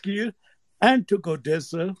Grooteskier and to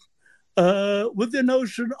Godessa with the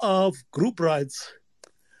notion of group rights.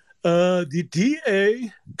 The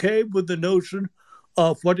DA came with the notion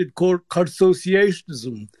of what it called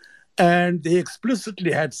consociationism, and they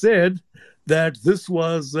explicitly had said that this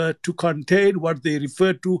was to contain what they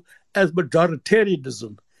referred to as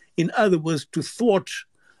majoritarianism. In other words, to thwart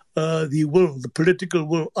the political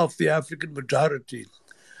will of the African majority.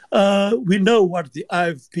 We know what the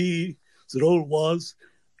IFP's role was.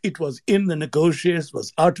 It was in the negotiations, it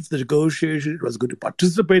was out of the negotiations, it was going to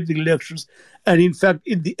participate in the elections. And in fact,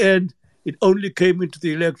 in the end, it only came into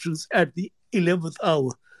the elections at the 11th hour.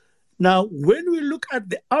 Now, when we look at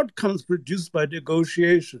the outcomes produced by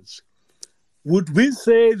negotiations, would we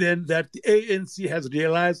say then that the ANC has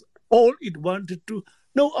realized all it wanted to?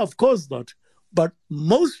 No, of course not. But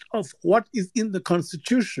most of what is in the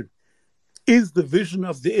Constitution is the vision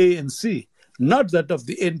of the ANC, not that of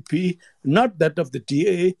the NP, not that of the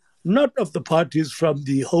DA, not of the parties from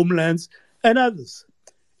the homelands and others.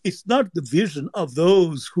 It's not the vision of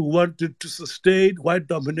those who wanted to sustain white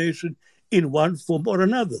domination in one form or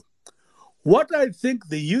another. What I think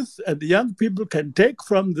the youth and the young people can take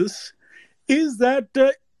from this is that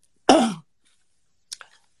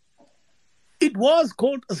it was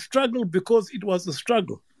called a struggle because it was a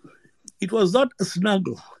struggle. It was not a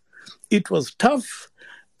snuggle. It was tough,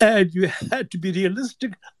 and you had to be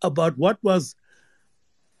realistic about what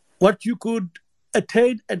you could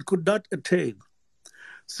attain and could not attain.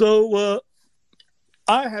 So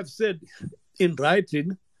I have said in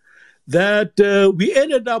writing that we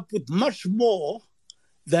ended up with much more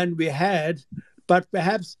than we had, but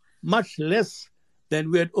perhaps much less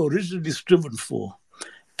than we had originally striven for.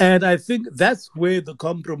 And I think that's where the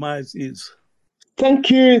compromise is.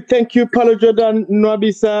 Thank you, Pallo Jordan,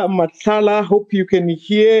 Nwabisa Matala. Hope you can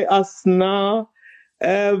hear us now.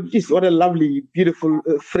 Just what a lovely, beautiful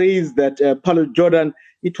phrase that Pallo Jordan.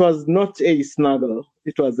 It was not a snuggle;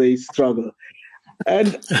 it was a struggle.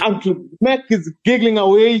 And Uncle Mac is giggling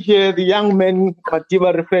away here. The young man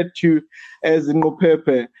Madiba referred to as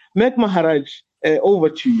Ngopepe. Mac Maharaj, over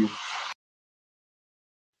to you.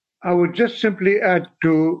 I would just simply add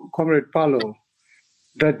to Comrade Pallo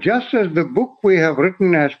that just as the book we have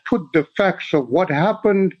written has put the facts of what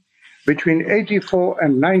happened between 84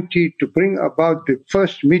 and 90 to bring about the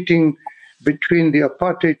first meeting between the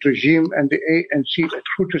apartheid regime and the ANC at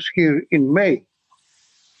Grooteskier in May,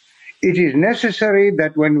 it is necessary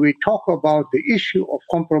that when we talk about the issue of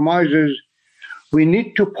compromises, we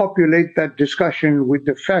need to populate that discussion with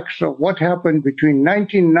the facts of what happened between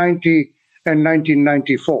 1990 and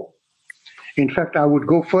 1994. In fact, I would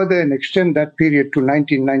go further and extend that period to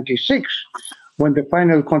 1996, when the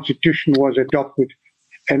final constitution was adopted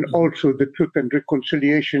and also the Truth and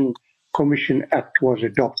Reconciliation Commission Act was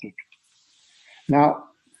adopted. Now,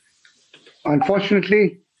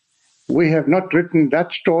 unfortunately, we have not written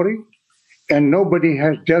that story, and nobody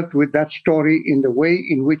has dealt with that story in the way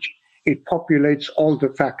in which it populates all the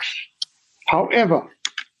facts. However,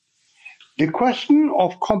 the question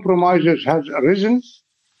of compromises has arisen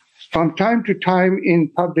from time to time in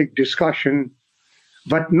public discussion,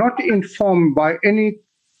 but not informed by any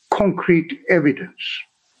concrete evidence.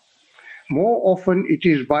 More often it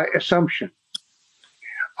is by assumption.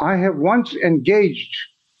 I have once engaged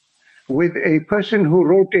with a person who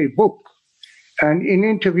wrote a book, and in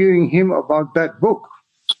interviewing him about that book,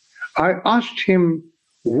 I asked him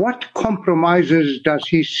what compromises does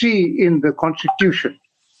he see in the Constitution.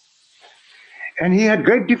 And he had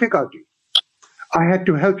great difficulty. I had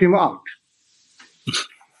to help him out.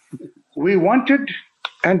 We wanted,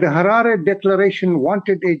 and the Harare Declaration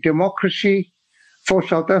wanted, a democracy for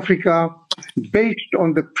South Africa based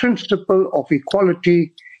on the principle of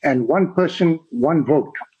equality and one person, one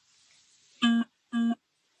vote.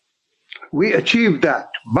 We achieved that,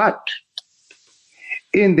 but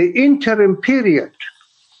in the interim period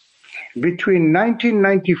between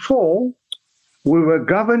 1994, we were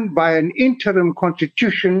governed by an interim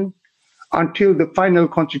constitution until the final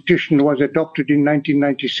constitution was adopted in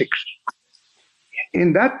 1996.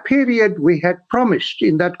 In that period, we had promised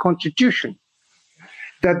in that constitution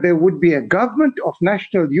that there would be a government of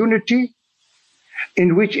national unity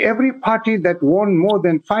in which every party that won more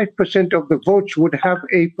than 5% of the votes would have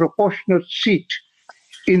a proportionate seat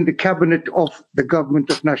in the cabinet of the government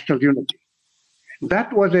of national unity.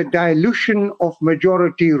 That was a dilution of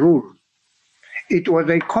majority rule. It was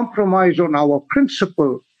a compromise on our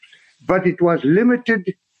principle, but it was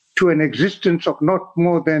limited to an existence of not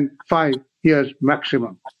more than 5 years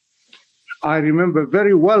maximum. I remember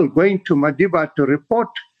very well going to Madiba to report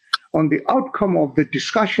on the outcome of the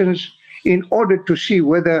discussions in order to see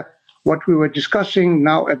whether what we were discussing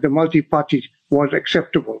now at the multi-party was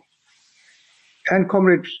acceptable. And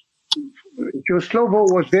Comrade Joe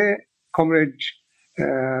Slovo was there, Comrade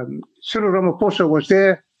Cyril Ramaphosa was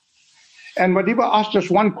there, and Madiba asked us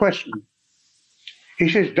one question. He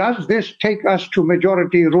says, does this take us to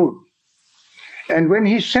majority rule? And when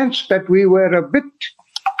he sensed that we were a bit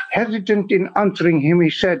hesitant in answering him, he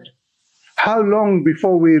said, how long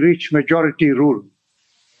before we reach majority rule?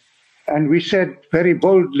 And we said very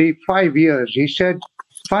boldly, 5 years. He said,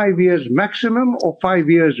 5 years maximum or 5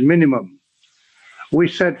 years minimum? We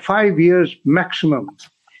said 5 years maximum.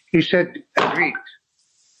 He said, agreed.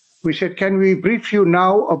 We said, can we brief you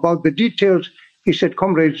now about the details? He said,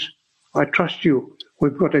 comrades, I trust you.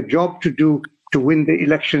 We've got a job to do to win the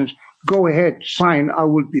elections. Go ahead, sign. I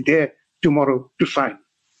will be there tomorrow to sign.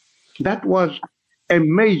 That was a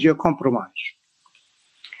major compromise.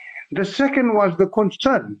 The second was the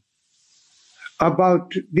concern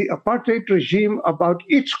about the apartheid regime, about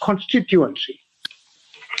its constituency.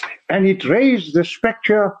 And it raised the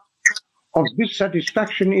spectre of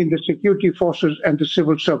dissatisfaction in the security forces and the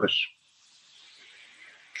civil service.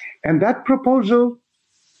 And that proposal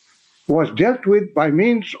was dealt with by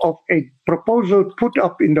means of a proposal put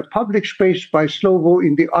up in the public space by Slovo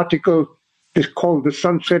in the article called the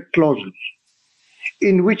Sunset Clauses,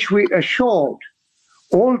 in which we assured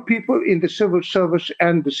all people in the civil service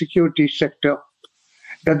and the security sector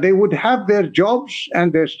that they would have their jobs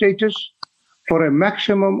and their status for a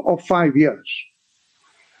maximum of 5 years.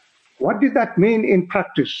 What did that mean in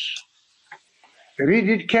practice? Read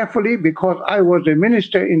it carefully, because I was a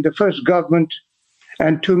minister in the first government,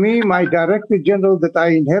 and to me, my Director General that I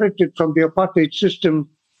inherited from the apartheid system,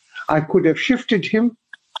 I could have shifted him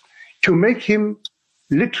to make him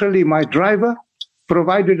literally my driver,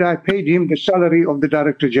 provided I paid him the salary of the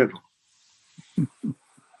Director General.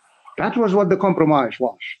 That was what the compromise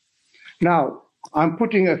was. Now, I'm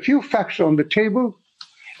putting a few facts on the table,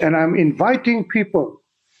 and I'm inviting people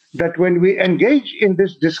that when we engage in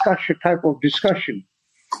this type of discussion,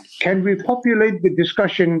 can we populate the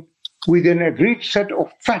discussion with an agreed set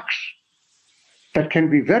of facts that can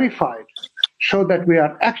be verified so that we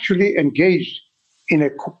are actually engaged in a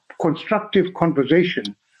constructive conversation.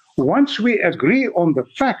 Once we agree on the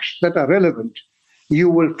facts that are relevant, you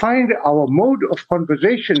will find our mode of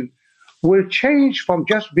conversation will change from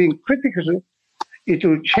just being critical. It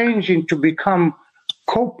will change into become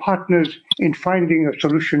co-partners in finding a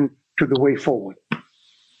solution to the way forward.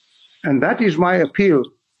 And that is my appeal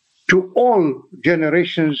to all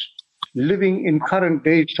generations living in current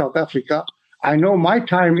day South Africa. I know my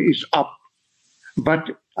time is up, but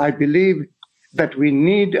I believe that we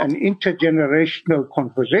need an intergenerational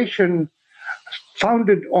conversation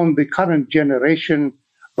founded on the current generation,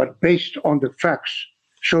 but based on the facts,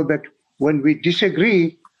 so that when we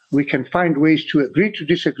disagree, we can find ways to agree to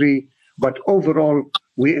disagree, but overall,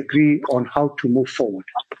 we agree on how to move forward.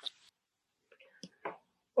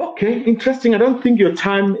 Okay, interesting. I don't think your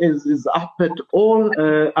time is up at all,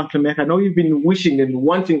 Uncle Mac. I know you've been wishing and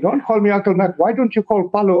wanting. Don't call me Uncle Mac. Why don't you call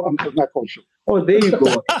Pallo Uncle Mac also? Oh, there you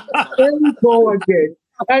go. There you go again.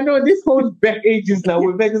 I know this goes back ages now.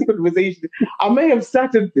 We've had this conversation. I may have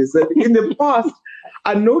started this. In the past,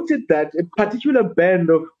 I noted that a particular band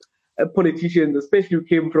of politicians, especially who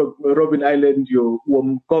came from Robben Island,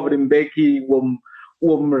 Governor Mbeki,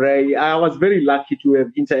 Ray. I was very lucky to have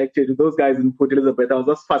interacted with those guys in Port Elizabeth. I was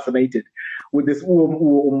just fascinated with this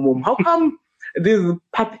How come these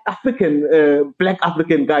African, black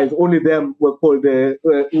African guys, only them were called and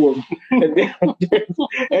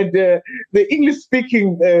the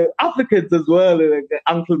English-speaking Africans as well,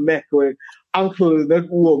 Uncle Mac or Uncle not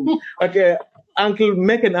But Uncle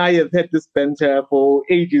Mac and I have had this banter for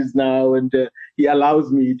ages now, and he allows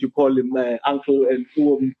me to call him Uncle and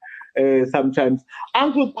sometimes.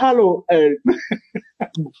 Uncle Pallo,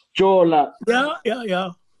 Jola.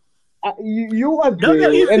 Yeah. You are No,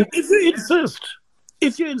 there.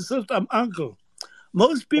 If you insist, I'm uncle.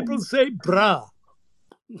 Most people say bra.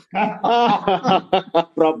 Bro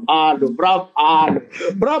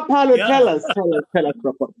Pallo, Yeah. tell us,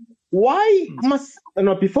 Bro Pallo. Why must,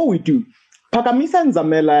 no, before we do, Phakamisa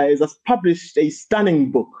Nzamela has published a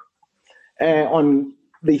stunning book on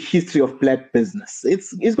the history of black business.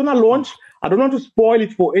 It's going to launch. I don't want to spoil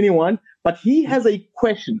it for anyone, but he has a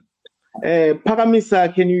question.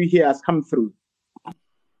 Phakamisa, can you hear us? Come through.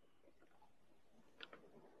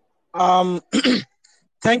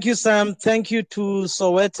 Thank you, Sam. Thank you to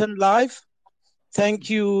SowetanLive. Thank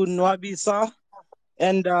you, Nwabisa.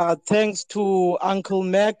 And thanks to Uncle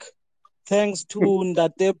Mac. Thanks to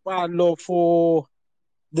Ndate Pallo for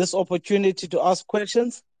this opportunity to ask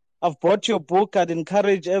questions. I've bought your book. I'd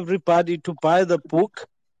encourage everybody to buy the book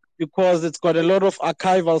because it's got a lot of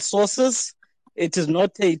archival sources. It is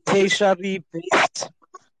not a tertiary-based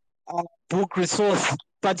book resource.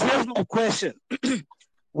 But here's my question.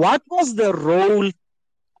 What was the role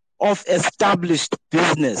of established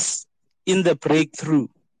business in the breakthrough?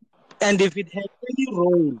 And if it had any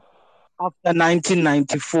role after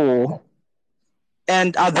 1994,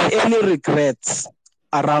 and are there any regrets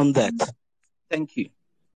around that? Thank you.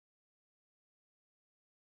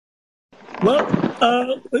 Well,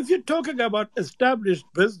 if you're talking about established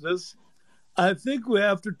business, I think we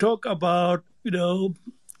have to talk about,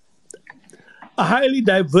 a highly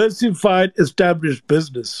diversified established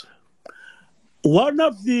business. One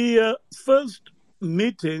of the first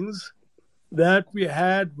meetings that we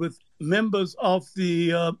had with members of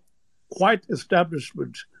the white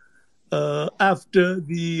establishment after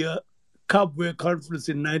the Kabwe conference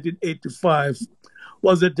in 1985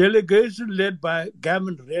 was a delegation led by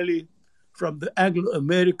Gavin Relly from the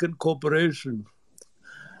Anglo-American Corporation.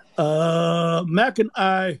 Mac and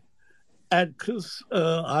I and Chris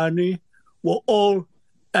Hani were all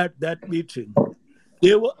at that meeting.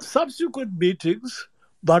 There were subsequent meetings,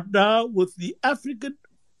 but now with the African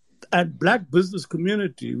and Black business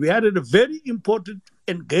community, we had a very important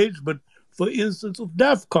engagement, for instance, of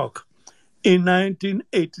NAFCOC in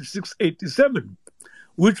 1986-87,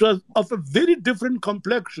 which was of a very different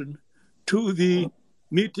complexion to the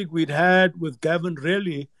meeting we'd had with Gavin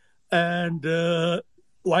Relly and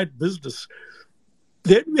white business.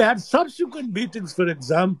 Then we had subsequent meetings, for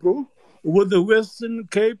example, with the Western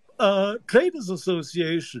Cape Traders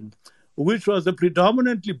Association, which was a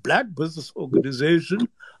predominantly Black business organization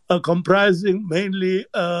comprising mainly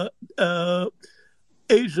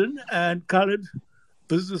Asian and colored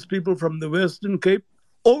business people from the Western Cape,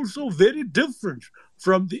 also very different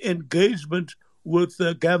from the engagement with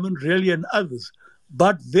Gavin Relly and others,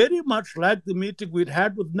 but very much like the meeting we'd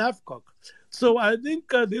had with NAFCOC. So I think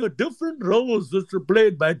there are different roles that were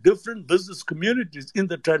played by different business communities in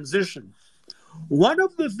the transition. One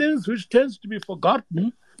of the things which tends to be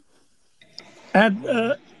forgotten and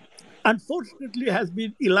unfortunately has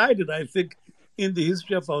been elided, I think, in the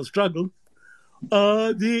history of our struggle,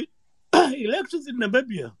 the elections in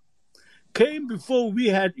Namibia came before we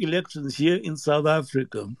had elections here in South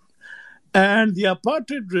Africa. And the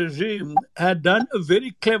apartheid regime had done a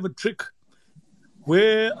very clever trick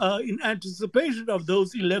where, in anticipation of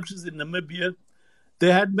those elections in Namibia,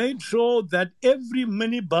 they had made sure that every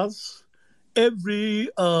minibus, every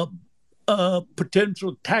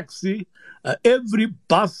potential taxi, every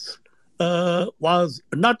bus was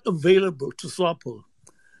not available to SWAPO.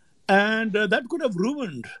 And that could have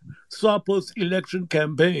ruined SWAPO's election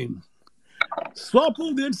campaign.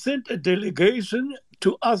 SWAPO then sent a delegation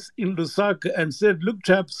to us in Lusaka and said, look,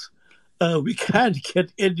 chaps, we can't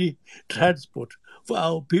get any transport for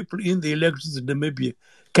our people in the elections in Namibia.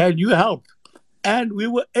 Can you help? And we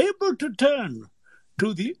were able to turn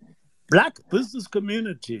to the Black business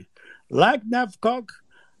community, like NAFCOC,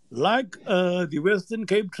 like the Western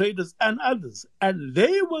Cape Traders and others. And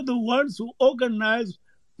they were the ones who organized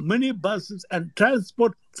minibuses and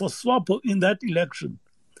transport for SWAPO in that election.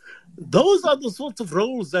 Those are the sorts of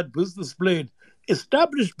roles that business played,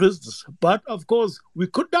 established business. But of course, we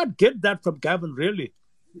could not get that from Gavin Relly.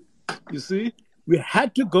 You see, we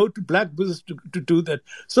had to go to Black business to do that.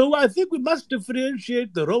 So I think we must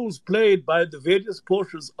differentiate the roles played by the various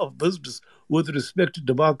portions of business with respect to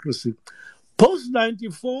democracy.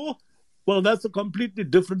 Post-94, well, that's a completely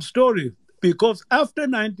different story, because after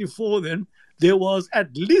 94, then, there was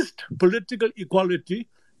at least political equality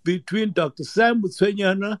between Dr. Sam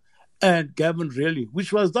Mkokeli and Gavin Relly,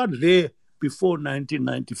 which was not there before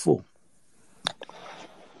 1994.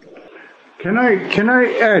 Can I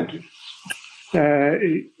add,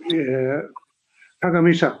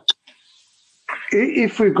 Phakamisa?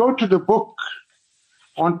 If we go to the book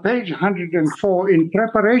on page 104, in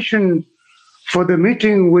preparation for the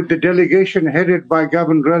meeting with the delegation headed by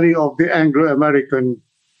Gavin Relly of the Anglo-American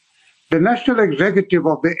The National Executive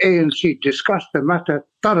of the ANC discussed the matter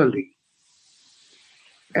thoroughly,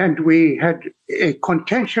 and we had a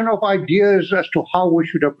contention of ideas as to how we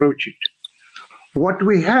should approach it. What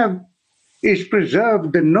we have is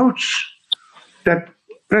preserved the notes that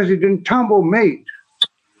President Tambo made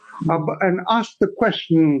and asked the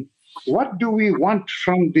question, what do we want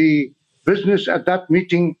from the business at that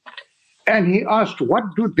meeting? And he asked, what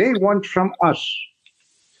do they want from us?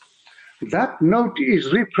 That note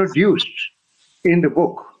is reproduced in the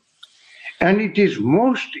book, and it is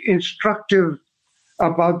most instructive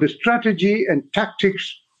about the strategy and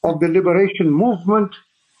tactics of the liberation movement,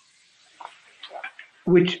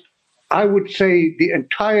 which I would say the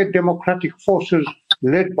entire democratic forces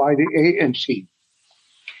led by the ANC.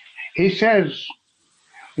 He says,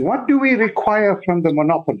 what do we require from the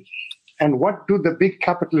monopolists, and what do the big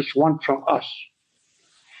capitalists want from us?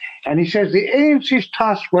 And he says the ANC's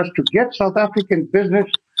task was to get South African business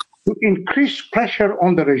to increase pressure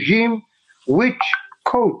on the regime, which,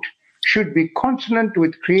 quote, should be consonant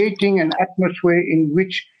with creating an atmosphere in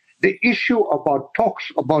which the issue about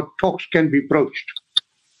talks can be broached.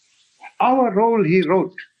 Our role, he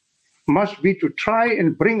wrote, must be to try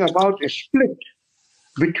and bring about a split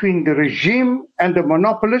between the regime and the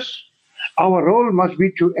monopolists. Our role must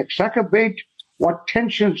be to exacerbate what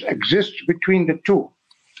tensions exist between the two.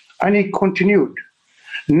 And he continued,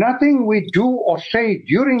 nothing we do or say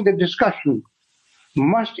during the discussion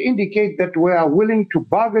must indicate that we are willing to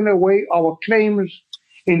bargain away our claims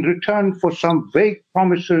in return for some vague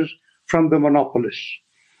promises from the monopolists.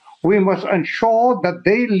 We must ensure that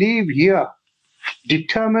they leave here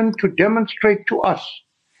determined to demonstrate to us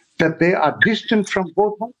that they are distant from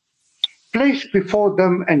voting, place before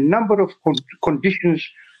them a number of conditions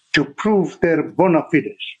to prove their bona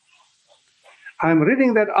fides. I'm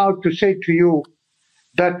reading that out to say to you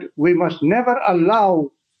that we must never allow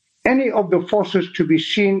any of the forces to be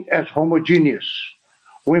seen as homogeneous.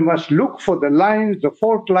 We must look for the lines, the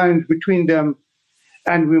fault lines between them,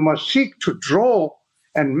 and we must seek to draw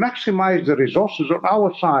and maximize the resources on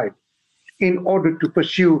our side in order to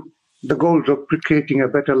pursue the goals of creating a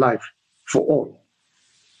better life for all.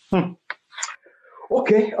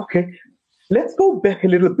 Okay. Let's go back a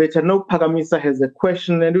little bit. I know Pagamisa has a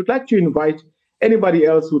question, and we'd like to invite anybody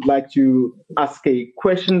else who would like to ask a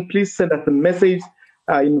question. Please send us a message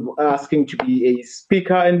asking to be a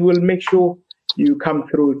speaker, and we'll make sure you come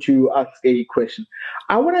through to ask a question.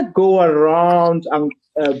 I want to go around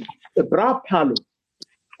Bra Pallo.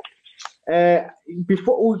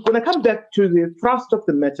 Before we're going to come back to the thrust of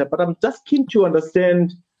the matter, but I'm just keen to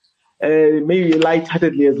understand, maybe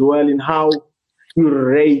lightheartedly as well, in how you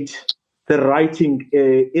rate the writing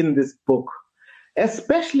in this book,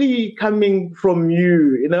 especially coming from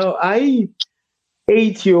you. You know, I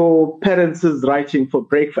ate your parents' writing for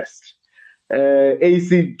breakfast.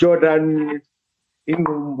 AC Jordan,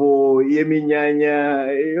 Ingumbo,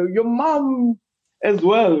 Yeminyanya, your mom as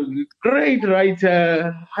well, great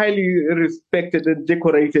writer, highly respected and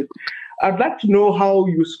decorated. I'd like to know how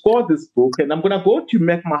you scored this book, and I'm going to go to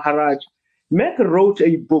Maharaj. Mac wrote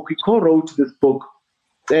a book, he co-wrote this book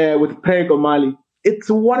with Craig O'Malley. It's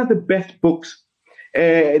one of the best books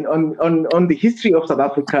on the history of South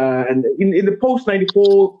Africa and in the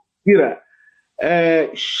post-94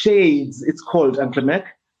 era. Shades, it's called, Uncle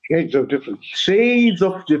Mac. Shades of Difference. Shades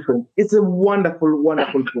of Difference. It's a wonderful,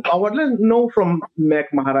 wonderful book. I would like to know from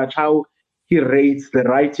Mac Maharaj how he rates the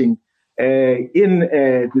writing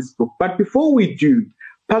in this book. But before we do,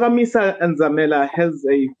 Pagamisa Nzamela has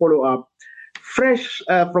a follow-up, fresh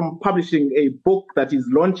from publishing a book that is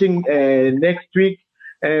launching next week.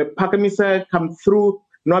 Pagamisa, come through.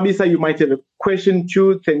 Nwabisa, you might have a question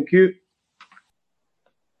too. Thank you.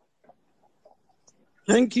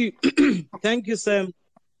 Thank you. Thank you, Sam.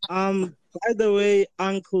 By the way,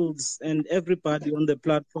 uncles and everybody on the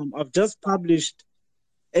platform, I've just published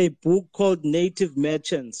a book called Native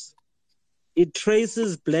Merchants. It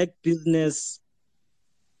traces Black business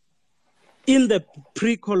in the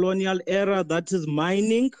pre-colonial era, that is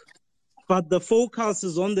mining, but the focus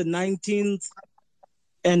is on the 19th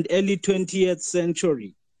and early 20th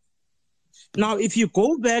century. Now, if you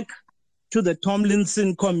go back to the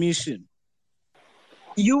Tomlinson Commission,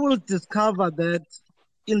 you will discover that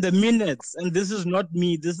in the minutes, and this is not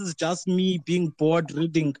me, this is just me being bored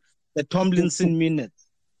reading the Tomlinson minutes.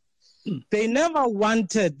 They never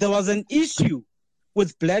wanted, there was an issue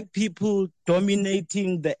with Black people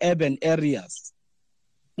dominating the urban areas.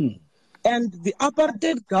 And the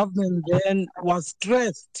apartheid government then was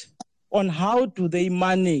stressed on how do they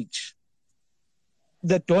manage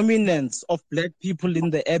the dominance of Black people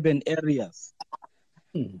in the urban areas.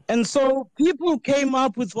 And so people came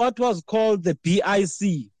up with what was called the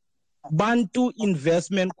BIC, Bantu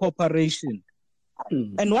Investment Corporation.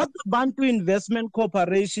 And what the Bantu Investment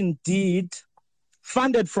Corporation did,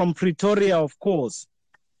 funded from Pretoria, of course,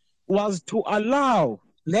 was to allow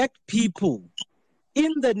Black people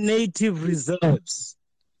in the native reserves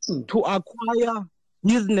to acquire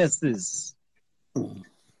businesses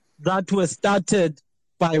that were started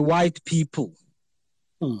by white people.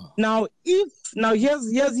 Now,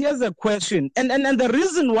 here's a question, and the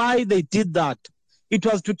reason why they did that, it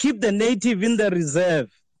was to keep the native in the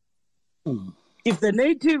reserve. If the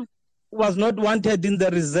native was not wanted in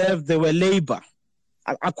the reserve, they were labor,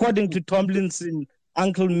 according to Tomlinson,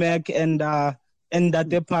 Uncle Mac, and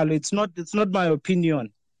Pallo. It's not my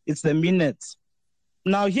opinion. It's the minutes.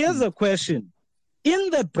 Now, here's a question: in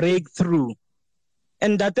the breakthrough,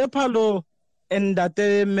 and Pallo and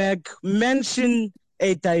Mac mention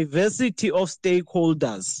a diversity of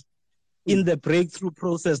stakeholders in the breakthrough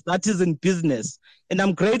process that is in business. And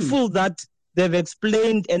I'm grateful that they've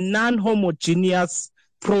explained a non-homogeneous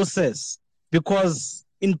process, because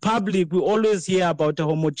in public, we always hear about a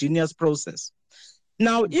homogeneous process.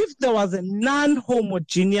 Now, if there was a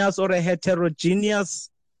non-homogeneous or a heterogeneous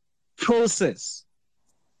process,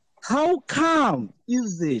 how come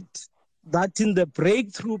is it that in the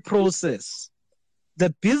breakthrough process, the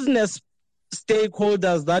business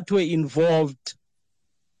stakeholders that were involved,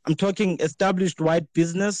 I'm talking established white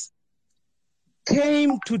business,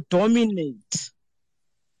 came to dominate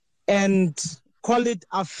and call it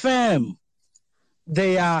affirm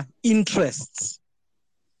their interests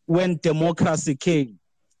when democracy came?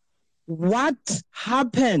 What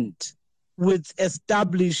happened with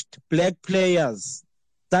established Black players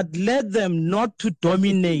that led them not to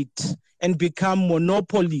dominate and become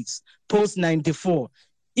monopolies post-94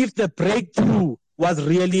 if the breakthrough was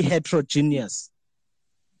really heterogeneous?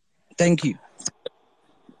 Thank you.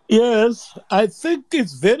 Yes, I think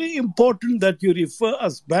it's very important that you refer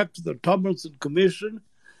us back to the Tomlinson Commission,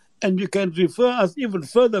 and you can refer us even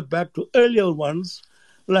further back to earlier ones,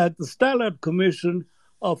 like the Stallard Commission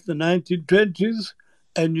of the 1920s,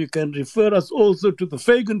 and you can refer us also to the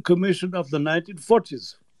Fagan Commission of the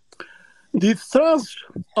 1940s. The thrust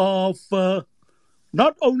of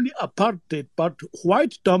not only apartheid, but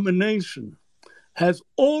white domination has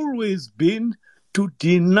always been to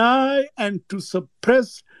deny and to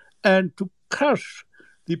suppress and to crush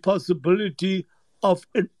the possibility of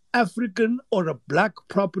an African or a Black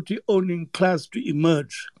property owning class to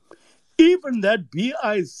emerge. Even that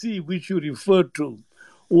BIC which you referred to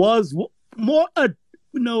was more a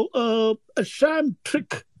sham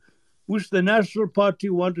trick which the National Party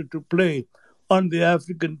wanted to play on the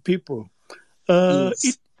African people. Yes.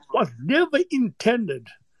 It was never intended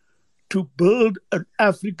to build an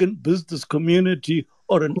African business community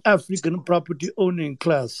or an African property owning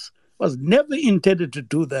class. It was never intended to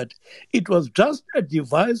do that. It was just a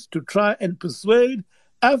device to try and persuade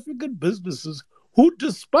African businesses who,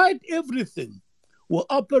 despite everything, were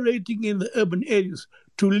operating in the urban areas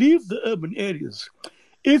to leave the urban areas.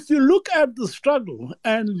 If you look at the struggle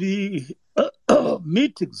and the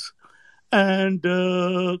meetings and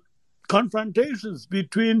confrontations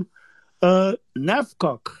between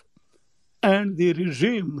NAFCOC and the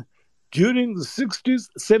regime during the 60s,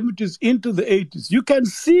 70s, into the 80s, you can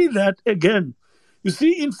see that again. You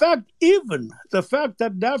see, in fact, even the fact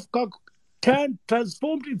that NAFCOC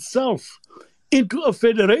transformed itself into a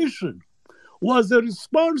federation was a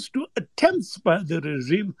response to attempts by the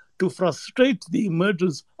regime to frustrate the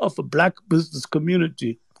emergence of a Black business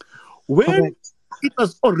community. When it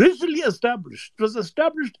was originally established, it was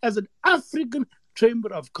established as an African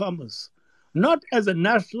Chamber of Commerce, not as a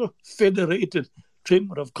national federated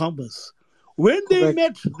Chamber of Commerce. When they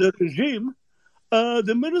met the regime,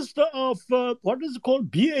 the Minister of, what is it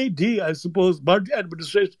called, BAD, I suppose, Budget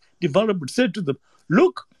Administration Development, said to them,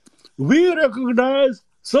 look, we recognize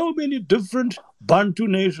so many different Bantu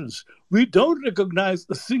nations. We don't recognize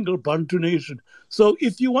a single Bantu nation. So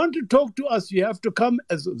if you want to talk to us, you have to come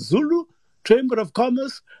as a Zulu Chamber of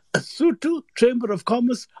Commerce, a Sotho Chamber of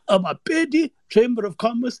Commerce, a Mapedi Chamber of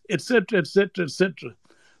Commerce, etc., etc., etc.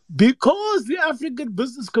 Because the African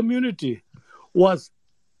business community was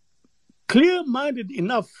clear-minded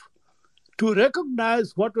enough to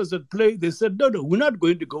recognize what was at play, they said, no, we're not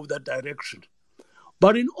going to go that direction.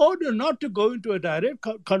 But in order not to go into a direct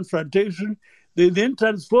confrontation, they then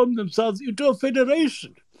transformed themselves into a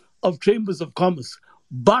federation of chambers of commerce,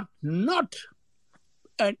 but not,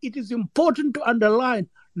 and it is important to underline,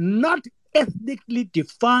 not ethnically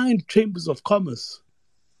defined chambers of commerce.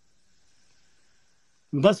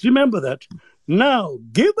 You must remember that. Now,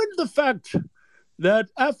 given the fact that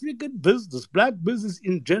African business, black business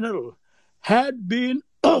in general, had been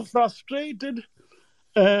frustrated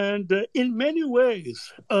and in many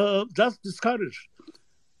ways just discouraged.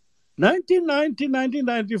 1990,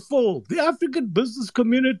 1994, the African business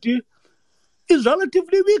community is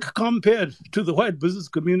relatively weak compared to the white business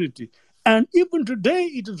community. And even today,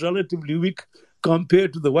 it is relatively weak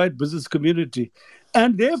compared to the white business community,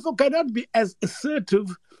 and therefore cannot be as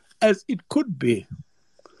assertive as it could be.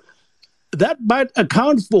 That might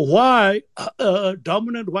account for why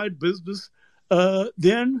dominant white business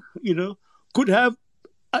then, could have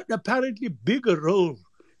an apparently bigger role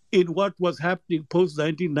in what was happening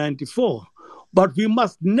post-1994. But we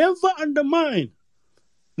must never undermine,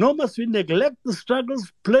 nor must we neglect the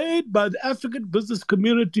struggles played by the African business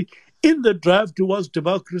community in the drive towards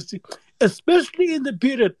democracy, especially in the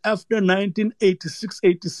period after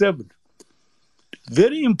 1986-87.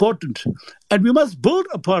 Very important. And we must build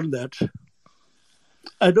upon that.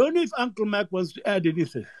 I don't know if Uncle Mac wants to add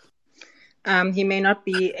anything. He may not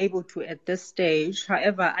be able to at this stage.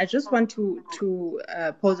 However, I just want to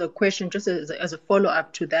pose a question just as a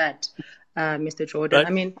follow-up to that, Mr. Jordan. Right.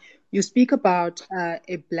 I mean, you speak about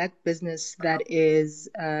a black business that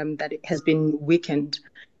has been weakened.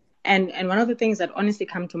 And one of the things that honestly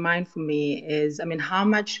come to mind for me is, I mean, how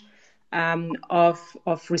much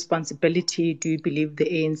of responsibility do you believe the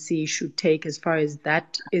ANC should take as far as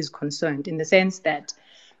that is concerned, in the sense that,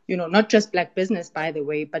 not just black business, by the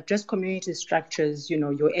way, but just community structures,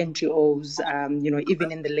 your NGOs,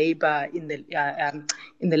 even in the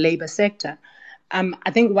labor sector.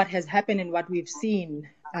 I think what has happened and what we've seen,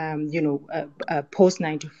 post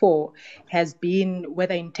 94, has been,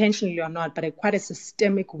 whether intentionally or not, but quite a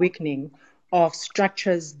systemic weakening of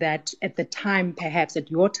structures that at the time, perhaps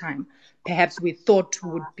at your time, perhaps we thought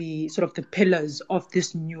would be sort of the pillars of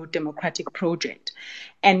this new democratic project,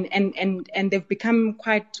 and they've become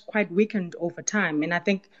quite weakened over time. And I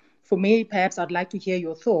think, for me, perhaps I'd like to hear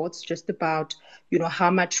your thoughts just about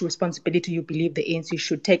how much responsibility you believe the ANC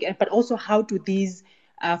should take, but also how do these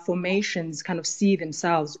formations kind of see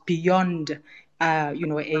themselves beyond an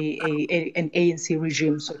ANC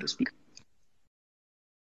regime, so to speak.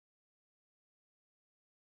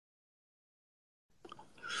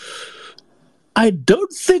 I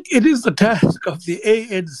don't think it is the task of the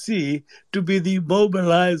ANC to be the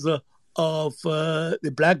mobilizer of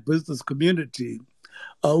the black business community.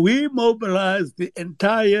 We mobilize the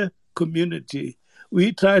entire community.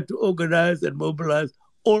 We try to organize and mobilize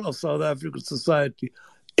all of South African society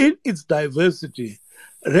in its diversity,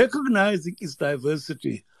 recognizing its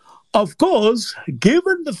diversity. Of course,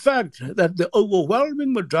 given the fact that the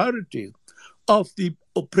overwhelming majority of the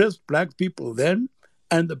oppressed black people then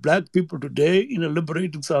and the black people today in a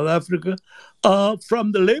liberated South Africa are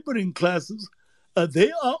from the laboring classes,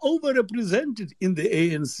 they are overrepresented in the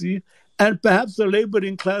ANC, and perhaps the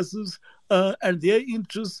laboring classes and their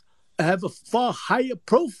interests have a far higher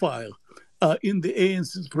profile in the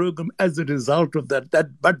ANC's program as a result of that.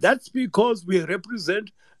 But that's because we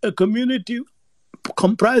represent a community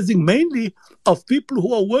comprising mainly of people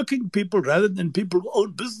who are working people rather than people who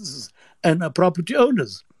own businesses and are property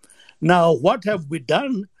owners. Now, what have we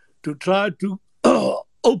done to try to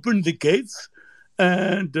open the gates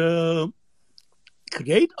and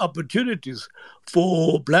create opportunities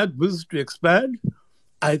for black business to expand?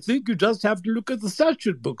 I think you just have to look at the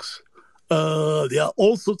statute books. There are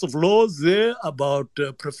all sorts of laws there about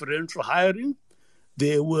preferential hiring.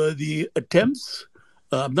 There were the attempts,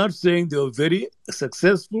 I'm not saying they were very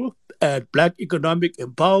successful, at black economic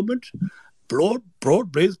empowerment,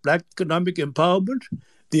 broad-based black economic empowerment.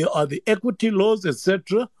 There are the equity laws,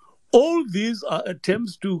 etc. All these are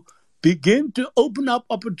attempts to begin to open up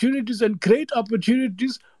opportunities and create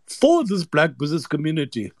opportunities for this black business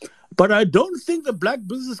community. But I don't think the black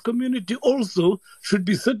business community also should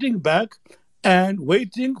be sitting back and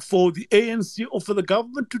waiting for the ANC or for the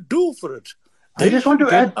government to do for it. I just want to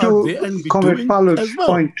add to Comrade Pallo's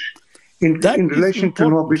point in relation to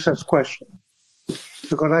Nobisa's question,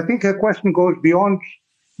 because I think her question goes beyond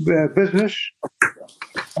business.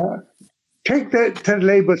 Take the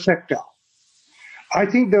labor sector. I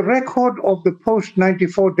think the record of the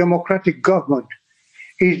post-94 democratic government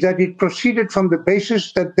is that it proceeded from the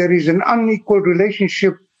basis that there is an unequal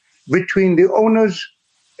relationship between the owners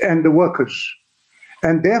and the workers.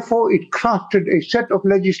 And therefore, it crafted a set of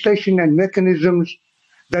legislation and mechanisms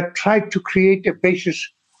that tried to create a basis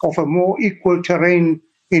of a more equal terrain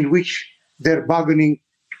in which their bargaining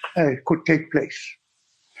could take place.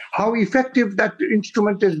 How effective that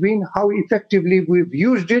instrument has been, how effectively we've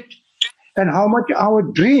used it, and how much our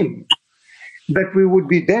dream that we would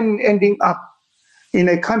be then ending up in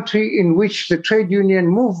a country in which the trade union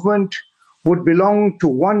movement would belong to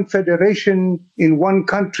one federation in one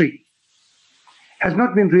country has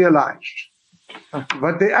not been realized.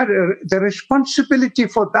 But the responsibility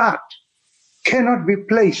for that cannot be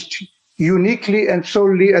placed uniquely and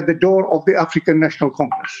solely at the door of the African National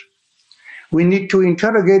Congress. We need to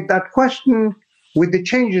interrogate that question with the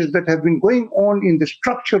changes that have been going on in the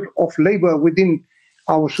structure of labor within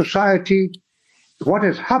our society, what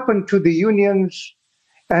has happened to the unions,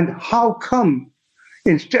 and how come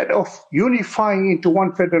instead of unifying into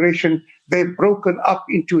one federation, they've broken up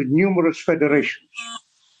into numerous federations.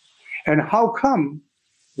 And how come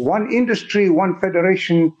one industry, one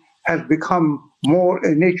federation has become more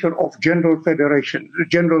a nature of general federation,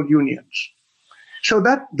 general unions. So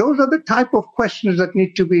those are the type of questions that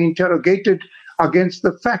need to be interrogated against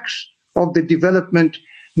the facts of the development,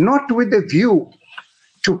 not with a view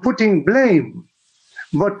to putting blame,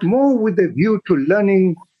 but more with a view to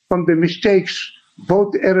learning from the mistakes,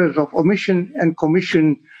 both errors of omission and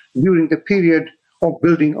commission during the period of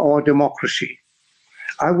building our democracy.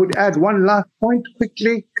 I would add one last point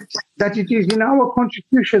quickly, that it is in our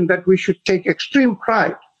constitution that we should take extreme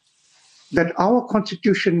pride that our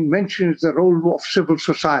constitution mentions the role of civil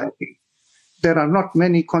society. There are not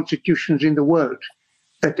many constitutions in the world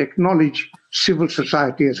that acknowledge civil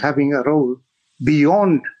society as having a role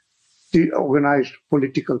beyond the organized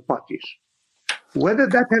political parties. Whether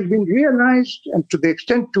that has been realized, and to the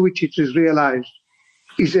extent to which it is realized,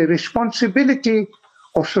 is a responsibility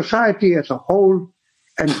of society as a whole.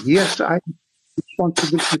 And yes, I have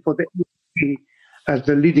responsibility for the ANC as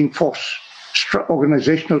the leading force,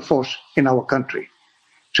 organizational force in our country.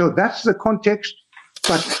 So that's the context,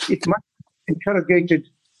 but it must be interrogated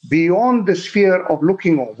beyond the sphere of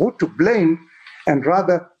looking on who to blame, and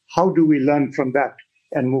rather how do we learn from that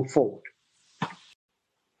and move forward.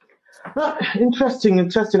 Interesting.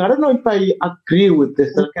 I don't know if I agree with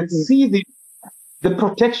this. I can see the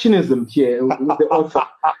protectionism here with the author.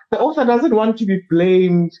 The author doesn't want to be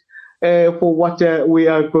blamed for what we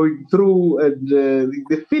are going through, and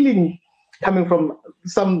the feeling coming from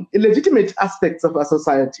some illegitimate aspects of our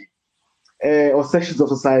society or sections of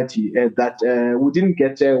society that we didn't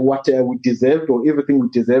get what we deserved or everything we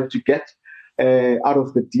deserved to get out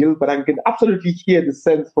of the deal. But I can absolutely hear the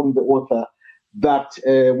sense from the author that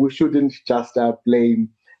we shouldn't just blame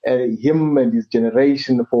him and his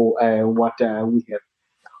generation for what we have.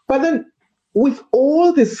 But then, with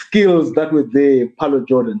all the skills that were there, Pallo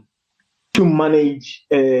Jordan, to manage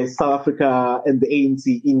South Africa and the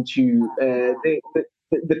ANC into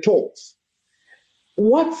the talks,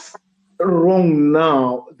 what's wrong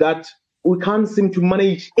now that we can't seem to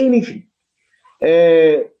manage anything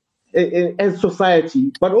as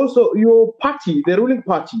society, but also your party, the ruling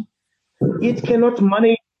party, it cannot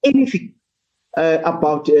manage anything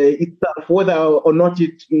about itself, whether or not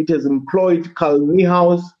it has employed Carl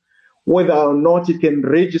Niehaus, whether or not it can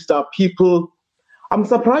register people. I'm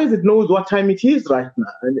surprised it knows what time it is right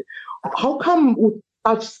now. And how come with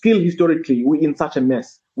such skill historically we're in such a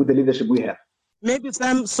mess with the leadership we have? Maybe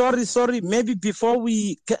Sam, sorry. Maybe before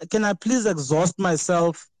can I please exhaust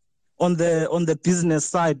myself on the business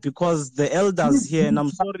side, because the elders here, and I'm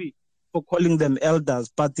sorry for calling them elders,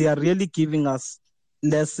 but they are really giving us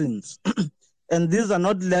lessons. And these are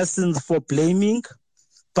not lessons for blaming,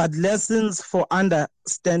 but lessons for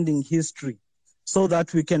understanding history so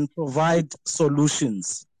that we can provide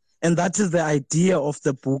solutions. And that is the idea of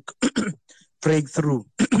the book, Breakthrough.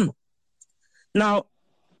 Now,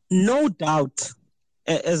 no doubt,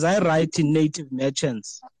 as I write in Native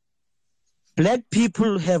Merchants, Black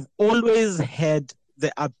people have always had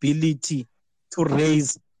the ability to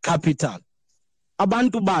raise capital.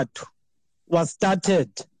 Abantu Batu was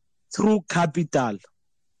started through capital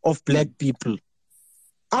of Black people.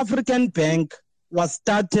 African Bank was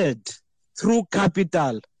started through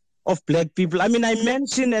capital of Black people. I mean, I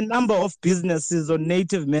mentioned a number of businesses or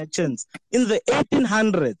Native Merchants in the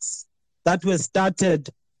 1800s that were started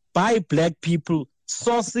by Black people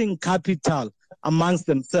sourcing capital amongst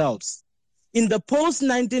themselves. In the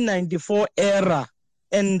post-1994 era,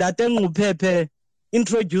 and Ndatengupepe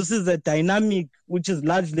introduces a dynamic which is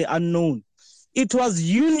largely unknown. It was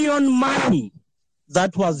union money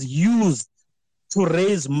that was used to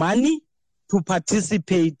raise money to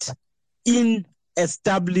participate in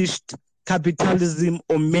established capitalism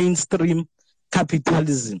or mainstream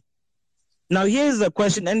capitalism. Now, here is a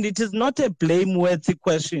question, and it is not a blameworthy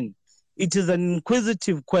question. It is an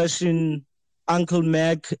inquisitive question, Uncle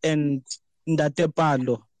Mac and Ndate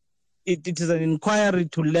Pallo. It is an inquiry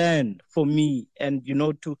to learn for me and,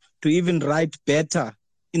 to even write better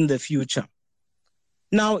in the future.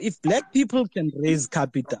 Now, if black people can raise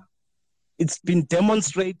capital, it's been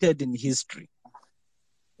demonstrated in history,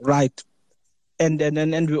 right? And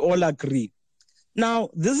we all agree. Now,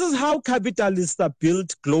 this is how capitalists are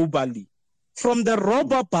built globally. From the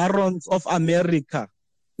robber barons of America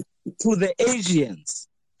to the Asians,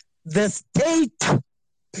 the state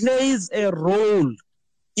plays a role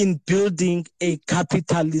in building a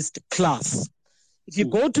capitalist class. If you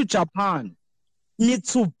go to Japan,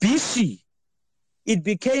 Mitsubishi, it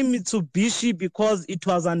became Mitsubishi because it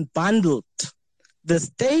was unbundled. The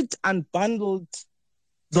state unbundled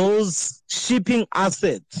those shipping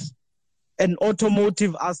assets and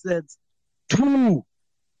automotive assets to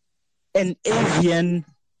an Asian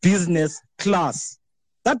business class.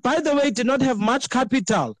 That, by the way, did not have much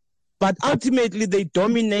capital, but ultimately they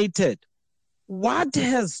dominated. What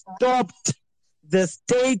has stopped the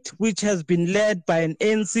state, which has been led by an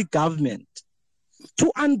ANC government,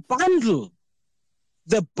 to unbundle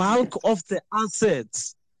the bulk of the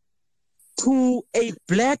assets to a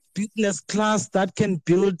black business class that can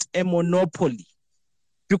build a monopoly?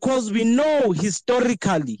 Because we know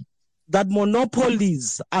historically that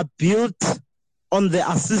monopolies are built on the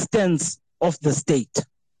assistance of the state.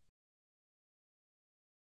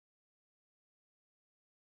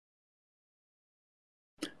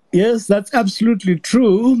 Yes, that's absolutely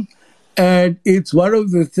true. And it's one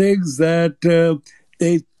of the things that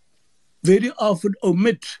they very often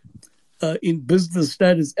omit in business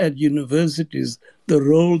studies at universities, the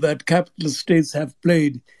role that capitalist states have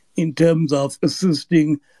played in terms of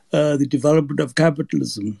assisting the development of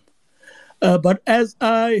capitalism. But as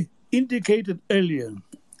I indicated earlier,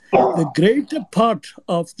 the greater part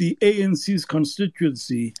of the ANC's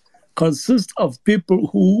constituency consists of people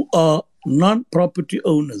who are non-property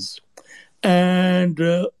owners. And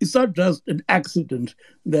it's not just an accident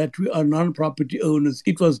that we are non-property owners.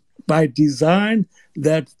 It was by design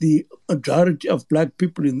that the majority of black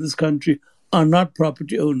people in this country are not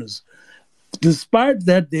property owners. Despite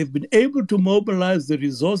that, they've been able to mobilize the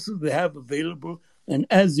resources they have available. And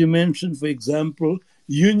as you mentioned, for example,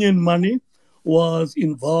 union money was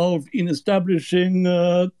involved in establishing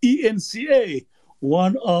ENCA,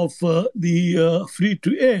 one of the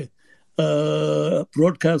free-to-air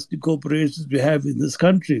broadcasting corporations we have in this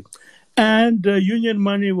country. And union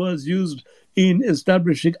money was used in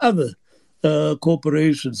establishing other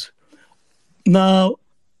corporations. Now,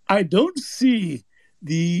 I don't see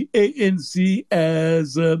the ANC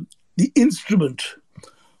as the instrument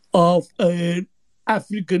of an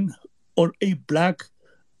African or a black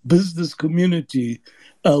business community,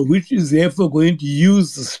 which is therefore going to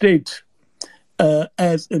use the state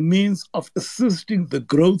as a means of assisting the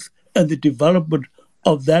growth and the development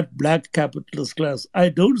of that black capitalist class. I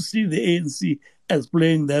don't see the ANC as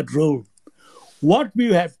playing that role. What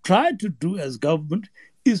we have tried to do as government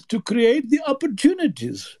is to create the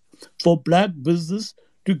opportunities for black business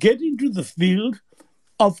to get into the field.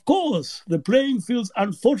 Of course, the playing fields,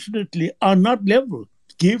 unfortunately, are not level,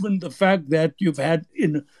 given the fact that you've had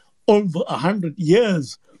in over 100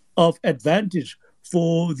 years of advantage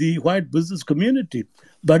for the white business community.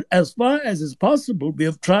 But as far as is possible, we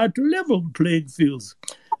have tried to level playing fields.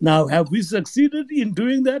 Now, have we succeeded in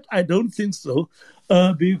doing that? I don't think so,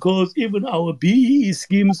 because even our BEE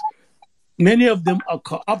schemes, many of them are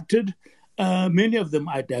co-opted, many of them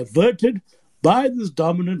are diverted by this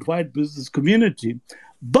dominant white business community.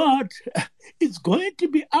 But it's going to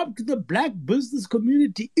be up to the black business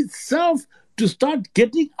community itself to start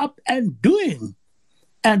getting up and doing,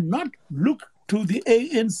 and not look to the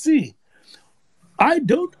ANC.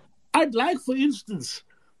 I'd like, for instance,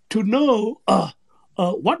 to know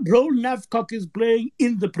what role NAFCOC is playing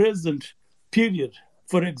in the present period,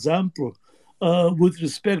 for example, with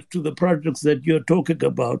respect to the projects that you're talking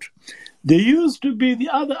about. There used to be the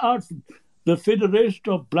other outfit, the Federation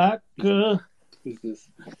of Black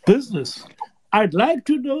Business. I'd like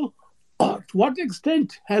to know to what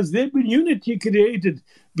extent has there been unity created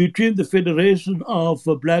between the Federation of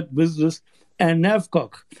Black Business and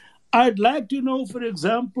NAFCOC. I'd like to know, for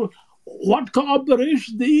example, what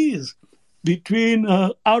cooperation there is between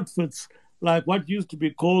outfits like what used to be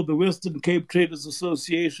called the Western Cape Traders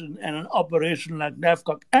Association and an operation like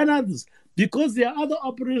NAFCOC and others, because there are other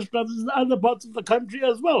operations in other parts of the country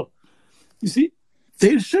as well. You see,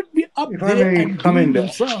 they should be up there and doing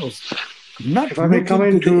themselves, not if I may come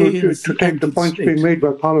in to take the points being made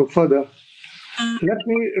by Pallo further, let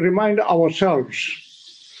me remind ourselves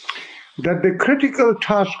that the critical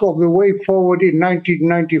task of the way forward in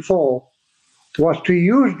 1994 was to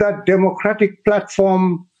use that democratic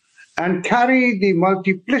platform and carry the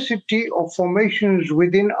multiplicity of formations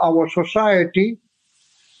within our society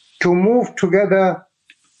to move together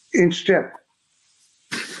instead,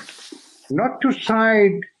 not to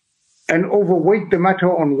side and overweight the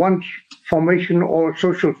matter on one formation or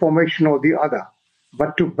social formation or the other,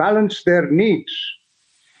 but to balance their needs.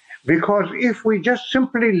 Because if we just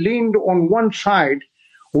simply leaned on one side,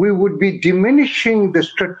 we would be diminishing the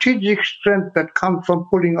strategic strength that comes from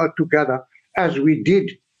pulling us together, as we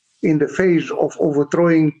did in the phase of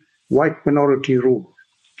overthrowing white minority rule.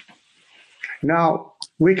 Now,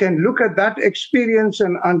 we can look at that experience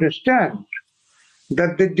and understand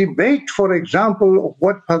that the debate, for example, of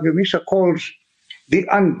what Pagamisa calls the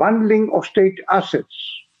unbundling of state assets,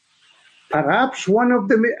 perhaps one of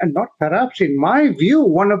the, and not perhaps, in my view,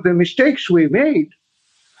 one of the mistakes we made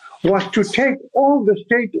was to take all the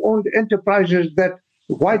state-owned enterprises that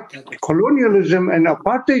white colonialism and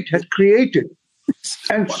apartheid had created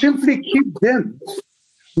and simply keep them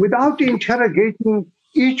without interrogating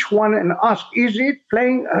each one and ask, is it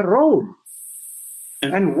playing a role?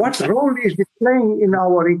 And what role is it playing in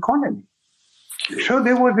our economy? So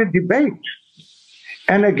there was a debate.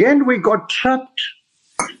 And again, we got trapped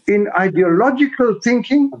in ideological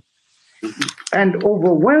thinking and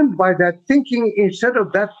overwhelmed by that thinking, instead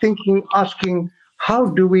of that thinking asking, how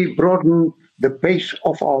do we broaden the base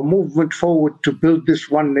of our movement forward to build this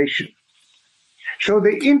one nation? So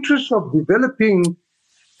the interest of developing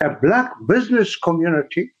a black business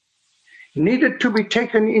community needed to be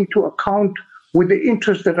taken into account with the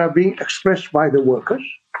interests that are being expressed by the workers.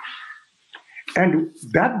 And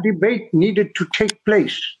that debate needed to take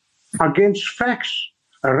place against facts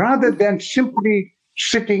rather than simply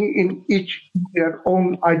sitting in each their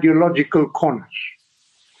own ideological corners.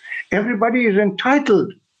 Everybody is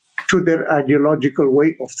entitled to their ideological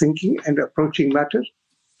way of thinking and approaching matters,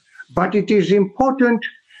 but it is important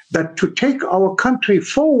that to take our country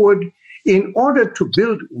forward in order to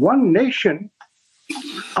build one nation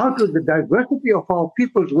out of the diversity of our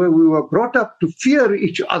peoples, where we were brought up to fear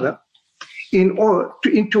each other,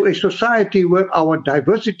 into a society where our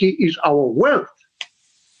diversity is our wealth,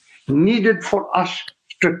 needed for us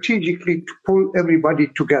strategically to pull everybody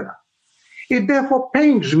together. It therefore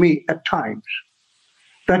pains me at times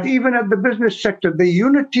that even at the business sector, the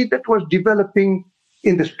unity that was developing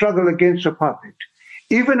in the struggle against apartheid,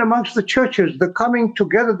 even amongst the churches, the coming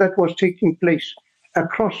together that was taking place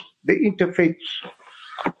across the interfaiths,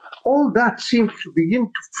 all that seems to begin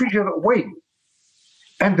to fissure away.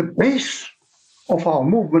 And the base of our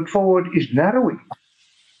movement forward is narrowing.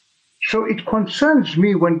 So it concerns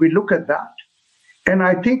me when we look at that. And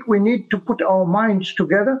I think we need to put our minds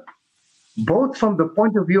together, both from the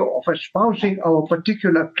point of view of espousing our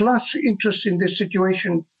particular class interests in this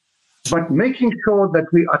situation, but making sure that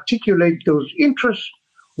we articulate those interests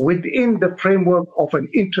within the framework of an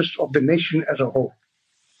interest of the nation as a whole.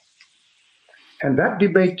 And that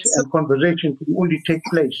debate and conversation can only take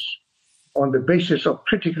place on the basis of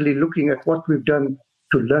critically looking at what we've done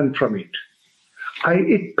to learn from it.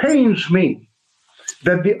 It pains me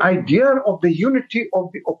that the idea of the unity of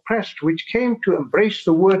the oppressed, which came to embrace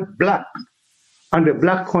the word black under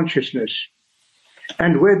black consciousness,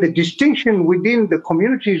 and where the distinction within the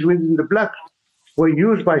communities within the black were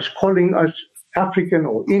used by calling us African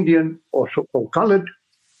or Indian or colored,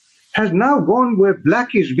 has now gone where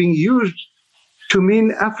black is being used to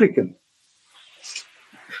mean African.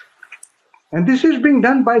 And this is being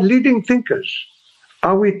done by leading thinkers.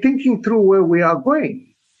 Are we thinking through where we are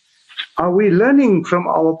going? Are we learning from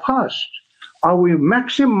our past? Are we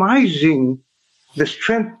maximizing the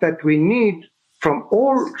strength that we need from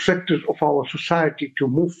all sectors of our society to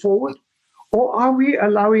move forward? Or are we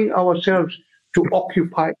allowing ourselves to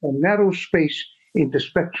occupy a narrow space in the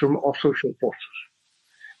spectrum of social forces?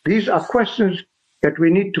 These are questions that we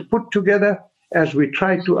need to put together as we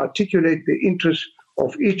try to articulate the interests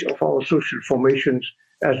of each of our social formations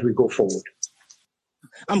as we go forward.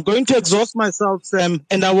 I'm going to exhaust myself, Sam,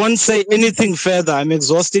 and I won't say anything further. I'm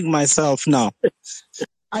exhausting myself now.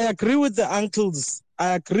 I agree with the uncles.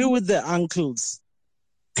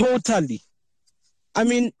 Totally. I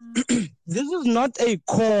mean, this is not a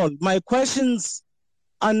call. My questions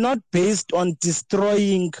are not based on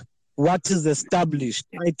destroying what is established.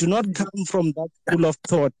 I do not come from that school of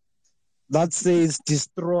thought that says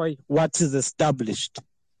destroy what is established.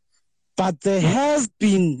 But there has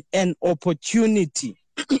been an opportunity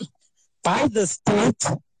by the state,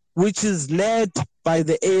 which is led by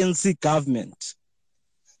the ANC government,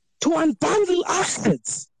 to unbundle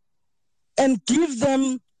assets and give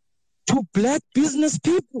them to black business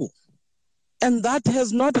people. And that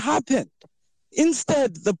has not happened.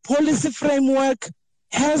 Instead, the policy framework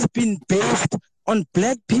has been based on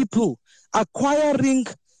black people acquiring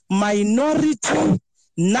minority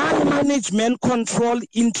non-management control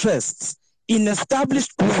interests in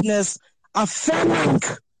established business are failing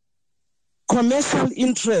commercial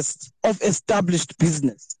interests of established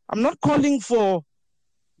business. I'm not calling for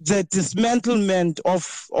the dismantlement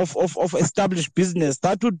of established business.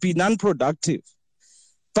 That would be non-productive.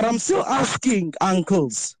 But I'm still asking,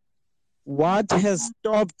 uncles, what has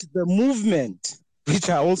stopped the movement, which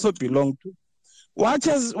I also belong to? What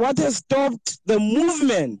has stopped the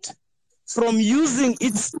movement from using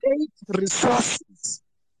its state resources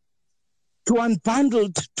to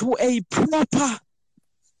unbundle to a proper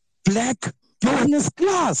black business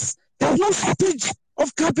class? There's no shortage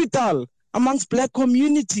of capital amongst black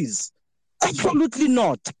communities. Absolutely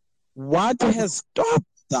not. What has stopped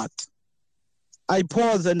that? I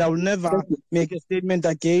pause and I will never make a statement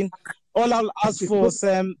again. All I'll ask for,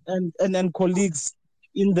 Sam and colleagues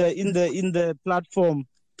in the platform,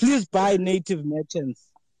 please buy native merchants.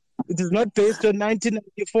 It is not based on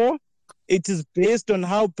 1994. It is based on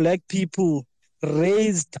how black people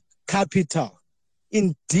raised capital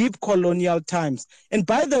in deep colonial times. And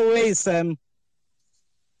by the way, Sam,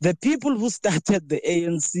 the people who started the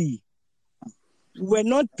ANC were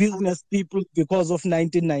not business people because of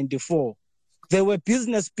 1994. They were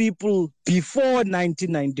business people before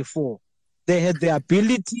 1994. They had the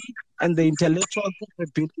ability and the intellectual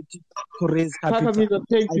capability to raise capital.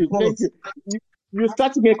 Thank you. You're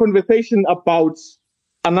starting a conversation about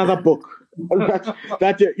another book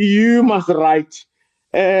that you must write.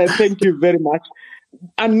 Thank you very much.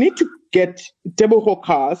 I need to get Teboho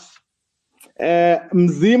Kars,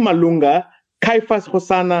 Mzi Malunga, Kaifas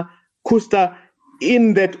Hosana, Kusta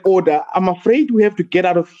in that order. I'm afraid we have to get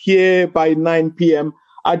out of here by 9 p.m.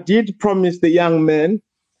 I did promise the young men,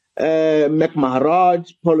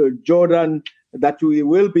 Maharaj, Pallo, Jordan, that we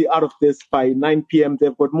will be out of this by 9 p.m.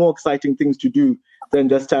 They've got more exciting things to do than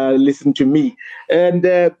just listen to me. And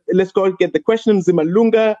let's go get the questions.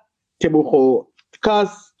 Zimalunga, Tebuho,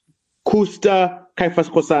 Kas, Kusta, Kaifas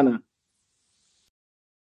Kosana.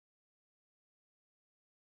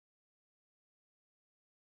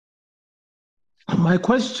 My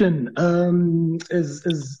question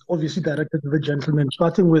is obviously directed to the gentleman,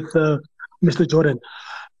 starting with Mr. Jordan.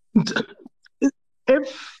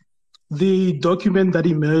 If the document that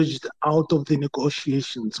emerged out of the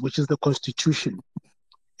negotiations, which is the Constitution,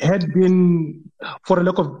 had been, for a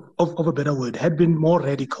lack of a better word, had been more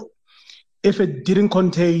radical, if it didn't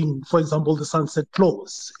contain, for example, the sunset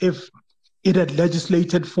clause, if it had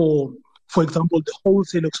legislated for example, the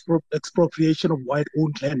wholesale expropriation of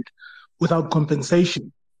white-owned land without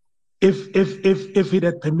compensation, if it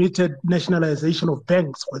had permitted nationalization of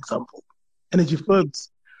banks, for example, energy firms,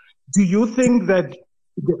 do you think that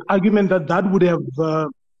the argument that would have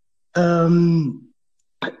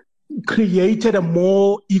created a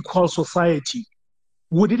more equal society,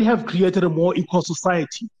 would it have created a more equal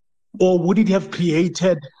society, or would it have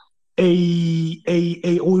created or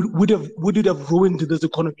would it have ruined this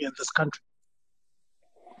economy in this country?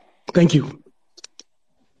 Thank you.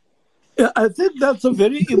 Yeah, I think that's a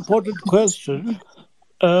very important question.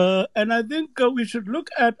 And I think we should look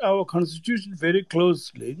at our Constitution very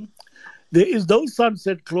closely. There is no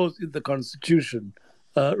sunset clause in the Constitution,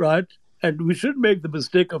 right? And we should make the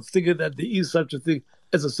mistake of thinking that there is such a thing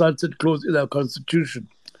as a sunset clause in our Constitution.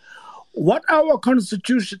 What our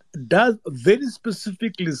Constitution does very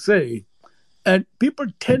specifically say, and people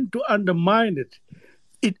tend to undermine it,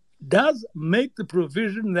 it does make the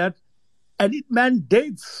provision that, and it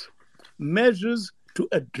mandates measures to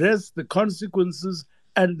address the consequences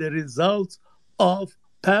and the results of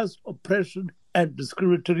past oppression and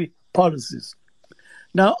discriminatory policies.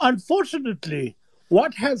 Now, unfortunately,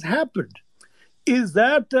 what has happened is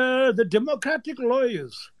that the democratic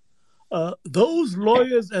lawyers, those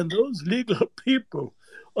lawyers and those legal people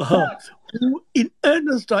who in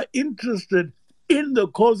earnest are interested in the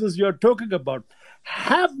causes you're talking about,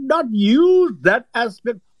 have not used that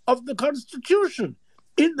aspect of the Constitution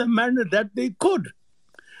in the manner that they could.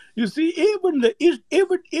 You see, even the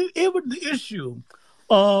issue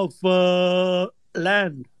of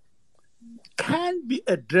land can be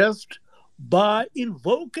addressed by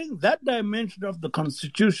invoking that dimension of the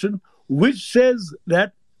Constitution, which says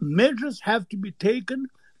that measures have to be taken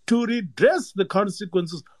to redress the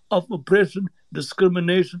consequences of oppression,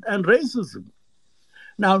 discrimination, and racism.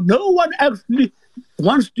 Now, no one actually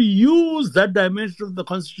wants to use that dimension of the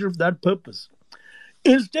Constitution for that purpose.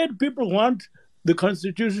 Instead, people want the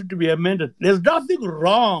Constitution to be amended. There's nothing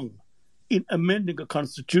wrong in amending a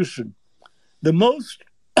Constitution. The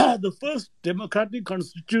first democratic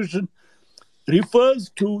Constitution refers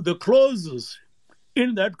to the clauses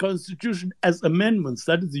in that Constitution as amendments.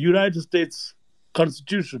 That is the United States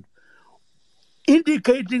constitution,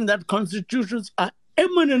 indicating that constitutions are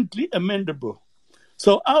eminently amendable.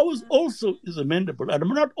 So ours also is amendable, and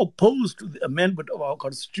I'm not opposed to the amendment of our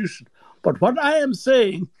constitution. But what I am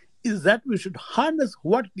saying is that we should harness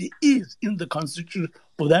what there is in the constitution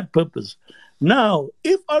for that purpose. Now,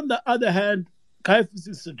 if on the other hand, Caiaphas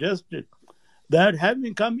is suggesting that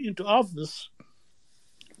having come into office,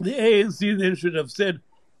 the ANC then should have said,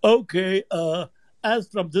 okay, as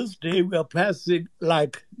from this day, we are passing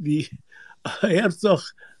like the Herzog.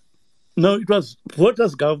 No, it was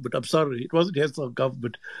Botha's government. I'm sorry, it wasn't Herzog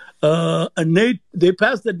government. They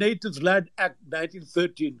passed the Natives Land Act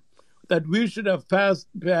 1913, that we should have passed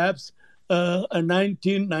perhaps a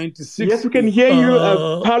 1996. Yes, we can hear you,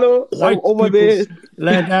 Pallo, White over People's there.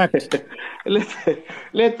 Land Act. let's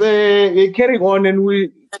carry on, and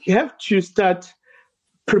we have to start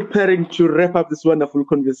preparing to wrap up this wonderful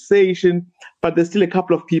conversation. But there's still a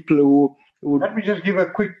couple of people who Let me just give a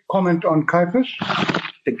quick comment on Caiaphas.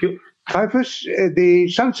 Thank you. Caiaphas, the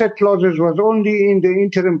sunset clauses was only in the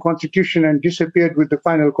interim constitution and disappeared with the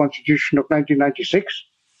final constitution of 1996.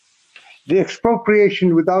 The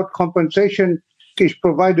expropriation without compensation is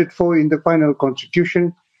provided for in the final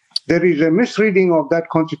constitution. There is a misreading of that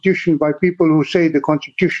constitution by people who say the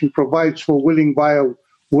constitution provides for willing buyer,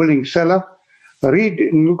 willing seller. Read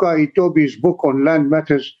Nuka Itobi's book on land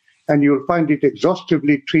matters and you'll find it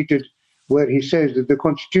exhaustively treated, where he says that the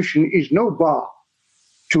constitution is no bar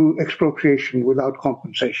to expropriation without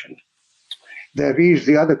compensation. There is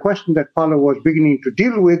the other question that Pallo was beginning to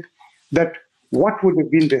deal with, that what would have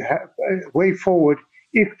been the way forward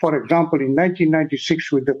if, for example, in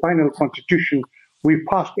 1996, with the final constitution, we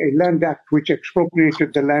passed a land act which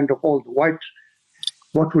expropriated the land of all the whites?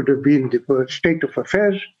 What would have been the state of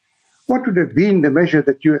affairs? What would have been the measure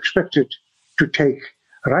that you expected to take?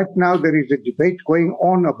 Right now, there is a debate going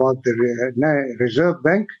on about the Reserve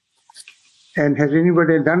Bank. And has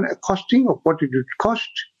anybody done a costing of what it would cost?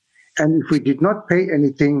 And if we did not pay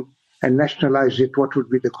anything and nationalize it, what would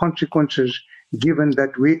be the consequences, given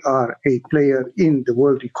that we are a player in the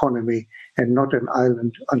world economy and not an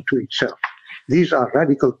island unto itself? These are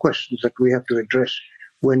radical questions that we have to address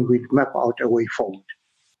when we map out a way forward.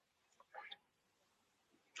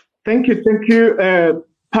 Thank you.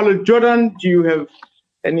 Pallo Jordan, do you have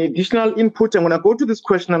any additional input? I'm going to go to this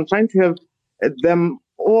question. I'm trying to have them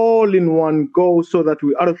all in one go so that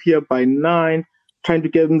we're out of here by 9. Trying to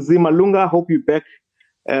get Nzima Lunga. Hope you're back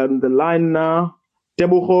on the line now.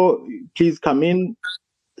 Tebuho, please come in.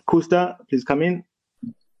 Kusta, please come in.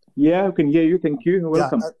 Yeah, we can hear you. Thank you.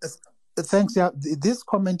 Welcome. Thanks. Yeah, this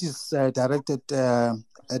comment is directed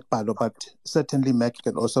at Pallo, but certainly Mac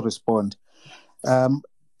can also respond.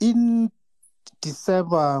 In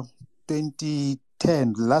December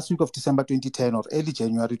 2010, last week of December 2010 or early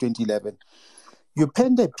January 2011, you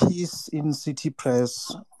penned a piece in City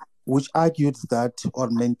Press which argued that, or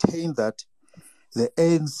maintained that, the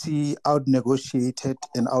ANC out-negotiated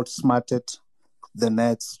and outsmarted the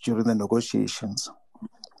Nats during the negotiations.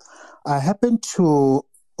 I happened to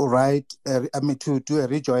do a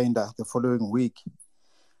rejoinder the following week,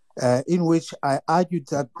 in which I argued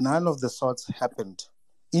that none of the sorts happened.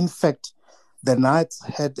 In fact, the Nats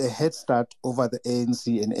had a head start over the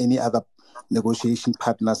ANC and any other negotiation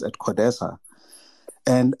partners at CODESA.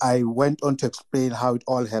 And I went on to explain how it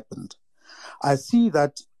all happened. I see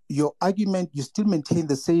that your argument, you still maintain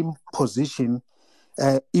the same position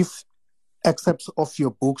if excerpts of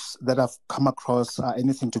your books that I've come across are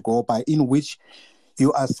anything to go by, in which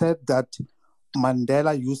you assert that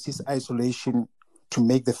Mandela used his isolation to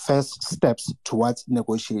make the first steps towards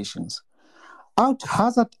negotiations. I would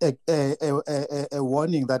hazard a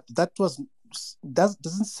warning that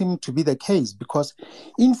doesn't seem to be the case, because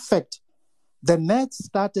in fact, the Nats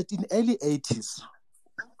started in early 80s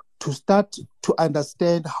to start to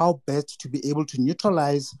understand how best to be able to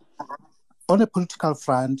neutralize on a political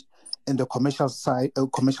front and the commercial side,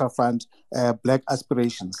 front, black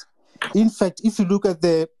aspirations. In fact, if you look at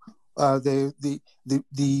the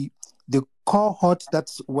cohort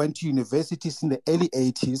that went to universities in the early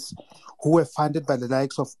 80s, who were funded by the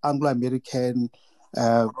likes of Anglo-American,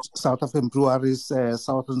 South African breweries,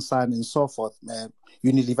 Southern Sun, and so forth,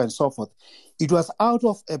 Unilever, and so forth. It was out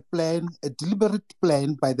of a plan, a deliberate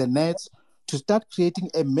plan by the Nats to start creating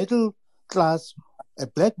a middle class, a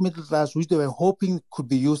black middle class, which they were hoping could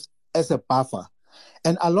be used as a buffer.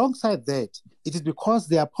 And alongside that, it is because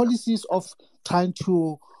their policies of trying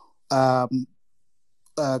to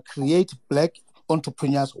create black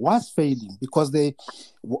entrepreneurs was failing, because they,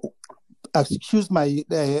 excuse my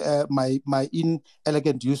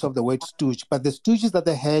inelegant use of the word stooge, but the stooges that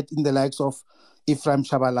they had in the likes of Ephraim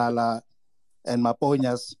Shabalala, and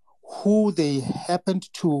Maponyas, who they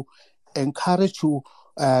happened to encourage to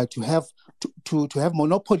have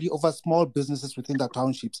monopoly over small businesses within the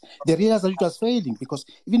townships. They realized that it was failing because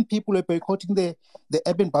even people were boycotting the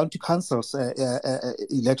urban bounty councils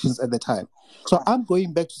elections at the time. So I'm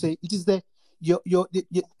going back to say it is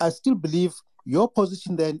I still believe your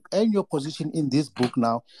position then and your position in this book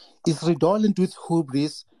now is redolent with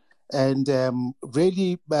hubris, and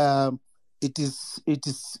really it is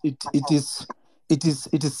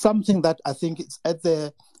something that I think it's at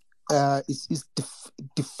the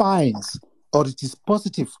defines, or it is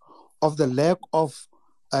positive of the lack of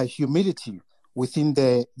humility within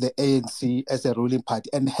the ANC as a ruling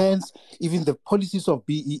party, and hence even the policies of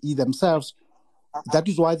BEE themselves. That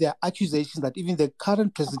is why there are accusations that even the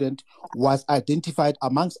current president was identified,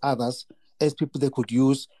 amongst others, as people they could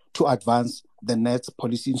use to advance the net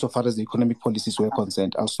policy insofar as the economic policies were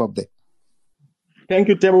concerned. I'll stop there. Thank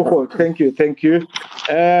you, Tebogo. Thank you.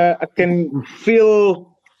 I can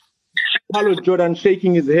feel Pallo Jordan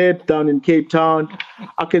shaking his head down in Cape Town.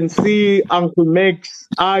 I can see Uncle Meg's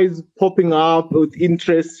eyes popping up with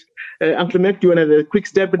interest. Uncle Meg, do you want to have a quick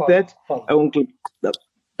step at that? Uncle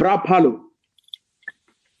Bra Pallo.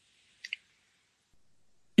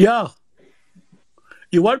 Yeah.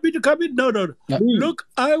 You want me to come in? No. Look,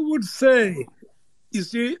 I would say, you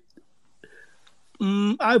see,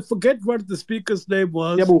 I forget what the speaker's name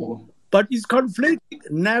was, but he's conflating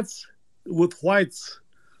Nats with whites.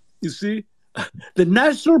 You see, the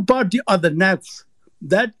National Party are the Nats.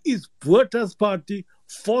 That is Botha's party,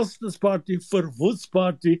 Forster's party, Verwoest's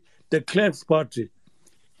party, de Klerk's party.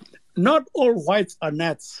 Not all whites are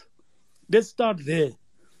Nats. Let's start there.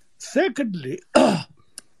 Secondly,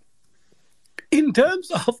 in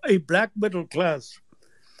terms of a black middle class,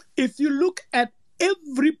 if you look at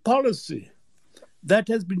every policy that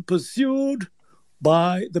has been pursued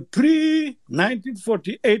by the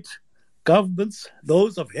pre-1948 governments,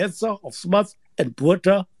 those of Hetzer, of Smuts, and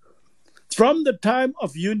Botha, from the time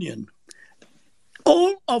of union,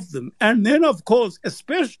 all of them, and then, of course,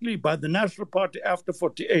 especially by the National Party after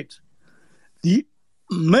 48, the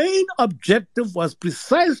main objective was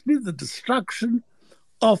precisely the destruction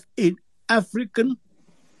of an African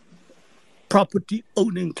property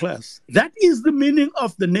owning class. That is the meaning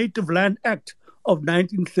of the Native Land Act of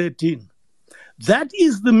 1913. That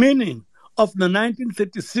is the meaning of the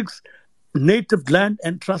 1936 Native Land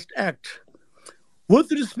and Trust Act.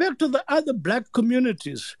 With respect to the other black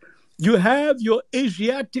communities, you have your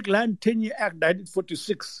Asiatic Land Tenure Act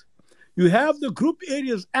 1946. You have the Group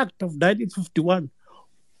Areas Act of 1951.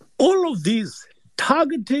 All of these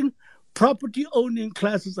targeting property owning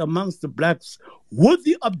classes amongst the blacks with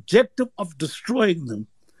the objective of destroying them.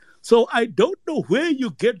 So I don't know where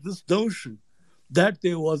you get this notion that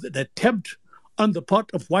there was an attempt on the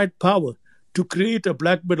part of white power to create a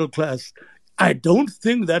black middle class. I don't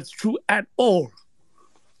think that's true at all.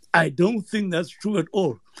 And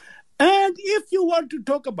if you want to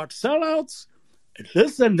talk about sellouts,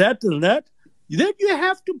 this and that, then you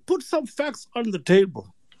have to put some facts on the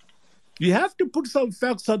table.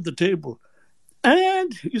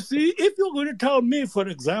 And you see, if you're going to tell me, for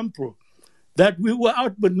example, that we were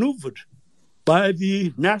outmaneuvered by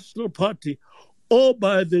the National Party or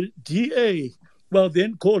by the DA, well,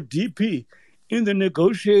 then called DP, in the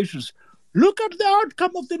negotiations, look at the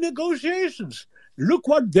outcome of the negotiations. Look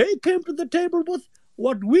what they came to the table with,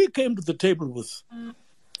 what we came to the table with.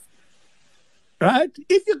 Right?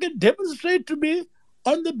 If you can demonstrate to me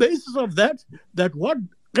on the basis of that what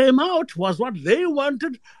came out was what they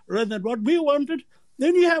wanted rather than what we wanted,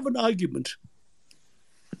 then you have an argument.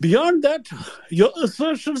 Beyond that, your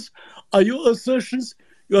assertions are your assertions.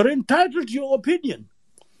 You're entitled to your opinion.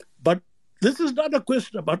 But this is not a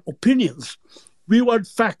question about opinions. We want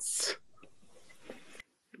facts.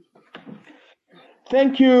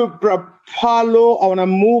 Thank you, Bra Pallo. I want to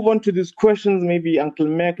move on to these questions. Maybe Uncle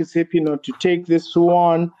Mac is happy not to take this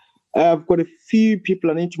one. I've got a few people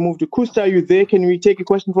I need to move to. Kusta, are you there? Can we take a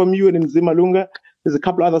question from you and Mzima Lunga? There's a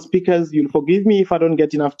couple other speakers. You'll forgive me if I don't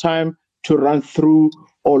get enough time to run through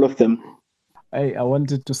all of them. I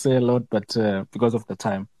wanted to say a lot, but because of the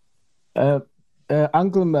time.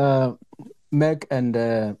 Uncle Mac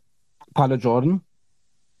and Pallo Jordan,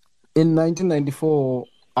 in 1994,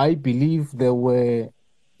 I believe there were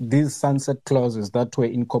these sunset clauses that were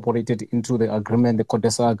incorporated into the agreement, the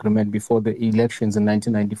CODESA agreement, before the elections in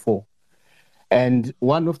 1994. And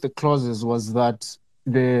one of the clauses was that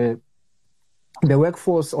the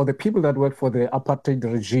workforce or the people that work for the apartheid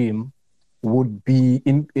regime would be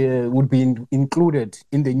included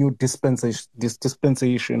in the new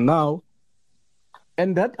dispensation. Now,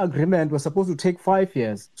 And that agreement was supposed to take 5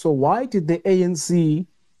 years. So why did the ANC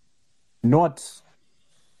not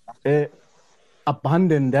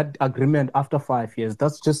abandon that agreement after 5 years?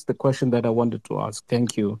 That's just the question that I wanted to ask.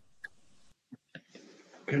 Thank you.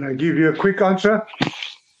 Can I give you a quick answer?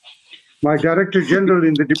 My Director General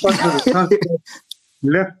in the Department of Transport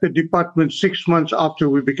left the department 6 months after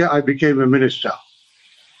I became a minister.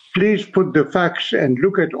 Please put the facts and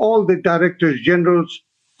look at all the Directors Generals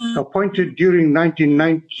appointed during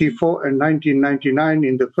 1994 and 1999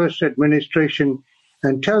 in the first administration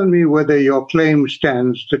and tell me whether your claim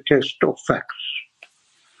stands the test of facts.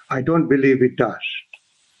 I don't believe it does.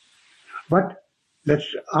 But let's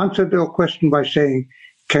answer your question by saying,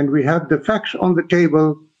 can we have the facts on the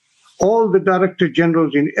table? All the Director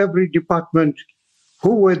Generals in every department,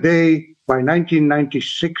 who were they by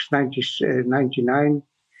 1996, 99,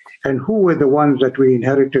 and who were the ones that we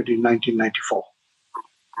inherited in 1994?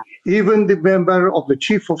 Even the member of the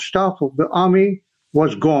Chief of Staff of the Army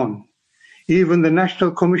was gone. Even the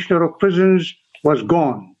National Commissioner of Prisons was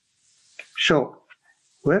gone. So,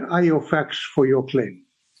 where are your facts for your claim?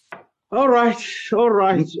 All right.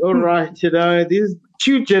 These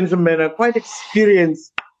two gentlemen are quite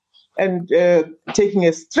experienced and taking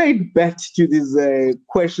a straight bet to these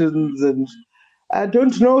questions. And I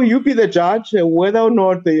don't know, you be the judge, whether or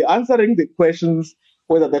not they're answering the questions,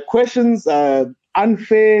 whether the questions are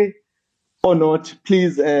unfair or not.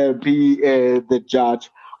 Please be the judge.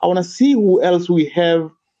 I want to see who else we have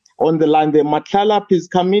on the line there. Matlala, please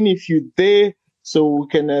come in if you're there so we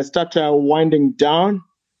can start winding down.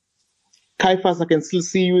 Kaifas, I can still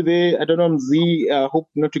see you there. I don't know, Mzi. Hope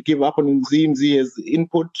not to give up on Mzi. Mzi has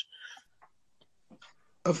input.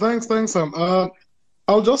 Thanks, Sam.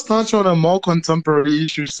 I'll just touch on a more contemporary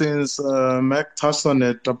issue since Mac touched on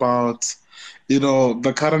it about,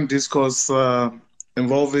 the current discourse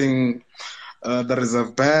involving the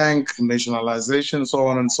Reserve Bank, nationalization, so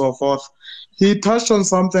on and so forth. He touched on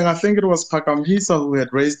something, I think it was Pakamhisa who had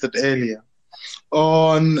raised it earlier,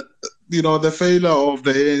 on the failure of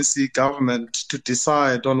the ANC government to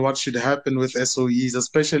decide on what should happen with SOEs,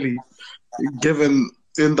 especially given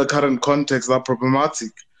in the current context are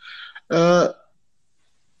problematic.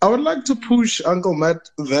 I would like to push Uncle Matt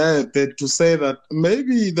there a bit to say that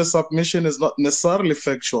maybe the submission is not necessarily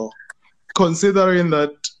factual, considering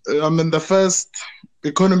that, the first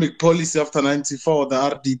economic policy after 94, the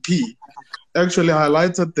RDP, actually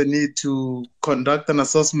highlighted the need to conduct an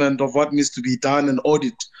assessment of what needs to be done and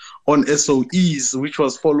audit on SOEs, which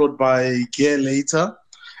was followed by a year later,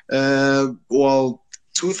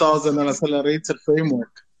 2000, an accelerated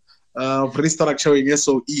framework of restructuring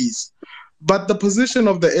SOEs. But the position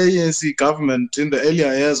of the ANC government in the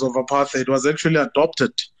earlier years of apartheid was actually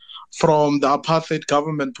adopted from the apartheid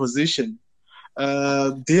government position,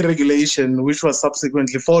 deregulation, which was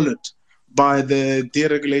subsequently followed by the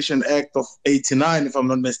Deregulation Act of 89, if I'm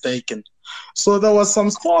not mistaken. So there was some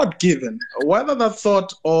thought given. Whether that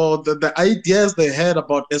thought or the ideas they had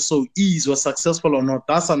about SOEs were successful or not,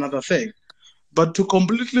 that's another thing. But to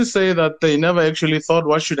completely say that they never actually thought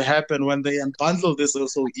what should happen when they unbundle these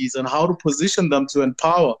SOEs and how to position them to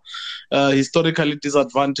empower historically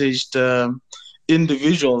disadvantaged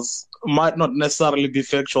individuals might not necessarily be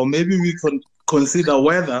factual. Maybe we can consider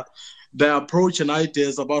whether their approach and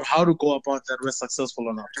ideas about how to go about that were successful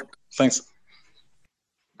or not. Thanks.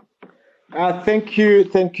 Thank you,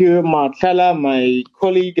 Matlala, my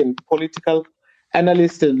colleague and political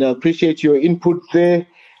analyst, and appreciate your input there.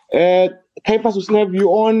 Kaifas Usnev, you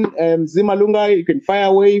on? Zimalunga, you can fire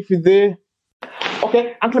away if you're there.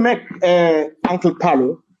 Okay, Uncle Mac, Uncle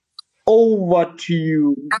Pallo, over to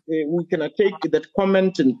you. We can take that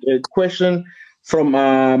comment and question from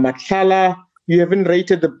Matlala. You haven't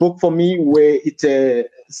rated the book for me where it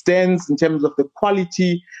stands in terms of the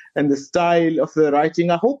quality and the style of the writing.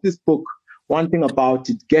 I hope this book, one thing about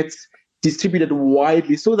it, gets distributed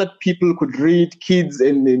widely so that people could read, kids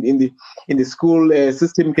in the school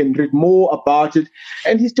system can read more about it,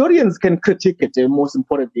 and historians can critique it. Most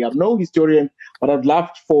importantly, I'm no historian, but I'd love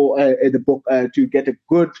for the book to get a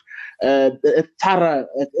good, thorough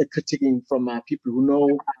critiquing from people who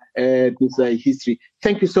know this history.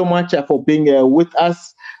 Thank you so much for being with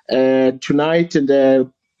us tonight,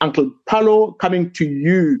 and Uncle Pallo, coming to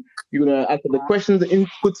you. You're going to answer the questions, the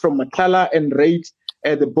inputs from Matlala, and rate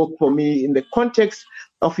the book for me in the context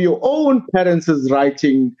of your own parents'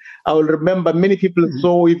 writing. I will remember many people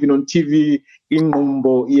saw even on TV in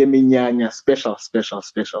Mumbo, Iyeminyanya, special.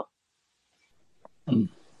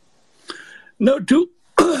 Now, to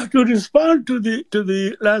respond to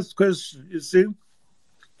the last question, you see,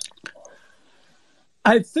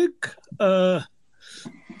 I think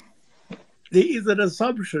there is an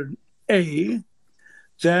assumption, A,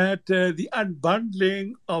 that the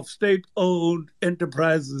unbundling of state-owned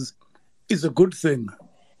enterprises is a good thing.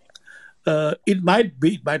 It might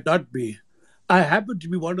be, it might not be. I happen to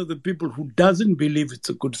be one of the people who doesn't believe it's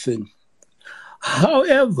a good thing.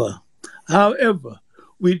 However,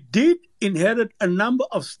 we did inherit a number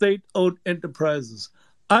of state-owned enterprises.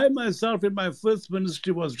 I myself, in my first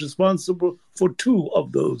ministry, was responsible for two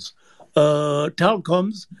of those,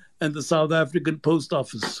 Telcoms and the South African Post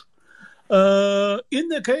Office. In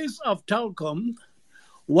the case of Telkom,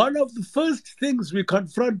 one of the first things we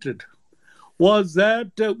confronted was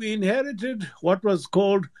that we inherited what was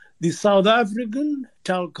called the South African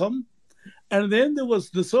Telkom, and then there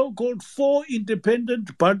was the so-called 4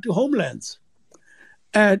 independent Bantu homelands.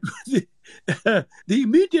 And the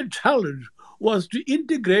immediate challenge was to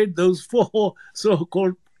integrate those 4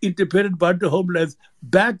 so-called independent Bantu homelands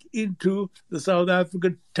back into the South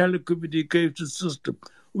African telecommunication system.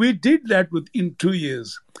 We did that within 2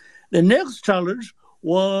 years. The next challenge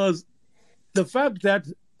was the fact that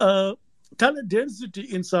talent density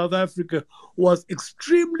in South Africa was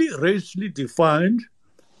extremely racially defined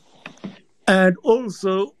and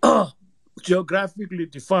also geographically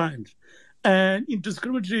defined. And in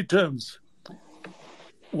discriminatory terms,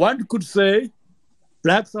 one could say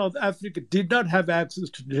Black South Africa did not have access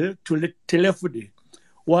to telephony,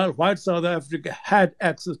 while white South Africa had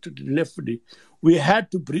access to telephony. We had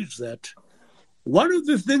to bridge that. One of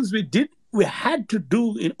the things we had to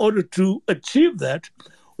do in order to achieve that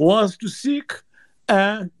was to seek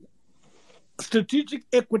a strategic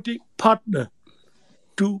equity partner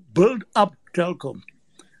to build up Telkom.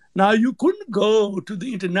 Now, you couldn't go to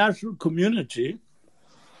the international community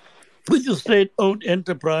with a state-owned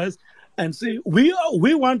enterprise and say, we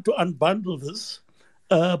want to unbundle this,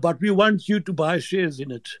 but we want you to buy shares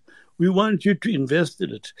in it. We want you to invest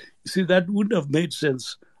in it. You see, that wouldn't have made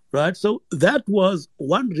sense, right? So that was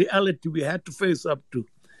one reality we had to face up to.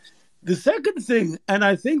 The second thing, and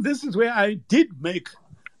I think this is where I did make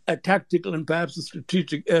a tactical and perhaps a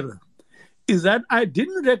strategic error, is that I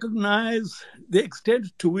didn't recognize the extent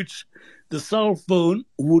to which the cell phone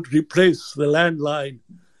would replace the landline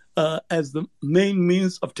as the main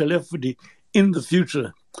means of telephony in the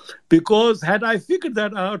future. Because had I figured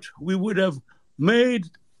that out, we would have made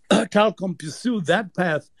Telkom pursue that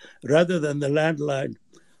path rather than the landline.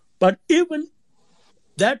 But even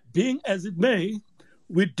that being as it may,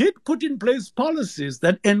 we did put in place policies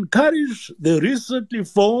that encourage the recently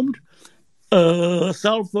formed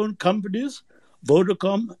cell phone companies,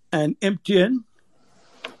 Vodacom and MTN,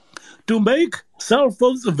 to make cell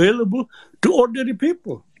phones available to ordinary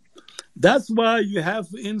people. That's why you have,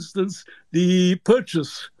 for instance, the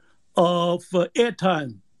purchase of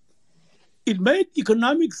airtime. It made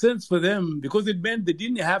economic sense for them because it meant they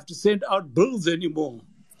didn't have to send out bills anymore.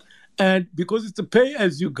 And because it's a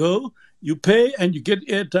pay-as-you-go, you pay and you get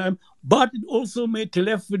airtime, but it also made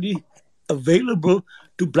telephony available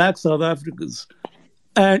to Black South Africans.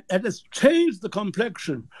 And it has changed the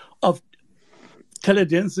complexion of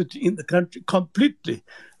teledensity in the country completely.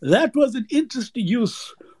 That was an interesting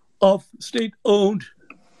use of state-owned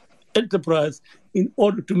enterprise in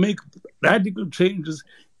order to make radical changes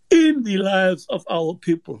in the lives of our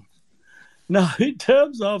people. Now, in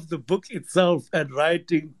terms of the book itself and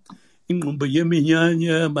writing,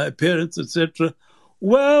 my parents, etc.,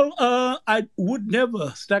 well, I would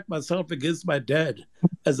never stack myself against my dad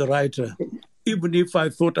as a writer, even if I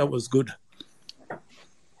thought I was good.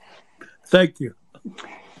 Thank you.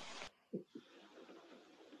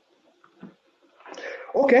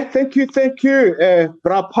 Okay, thank you,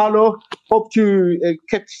 Bra Pallo. Hope to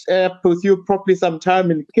catch up with you properly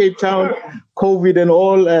sometime in Cape Town. COVID and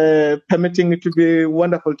all permitting, it to be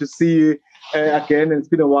wonderful to see you again. It's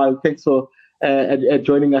been a while. Thanks for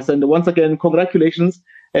joining us. And once again, congratulations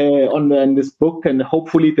on this book. And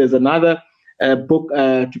hopefully there's another book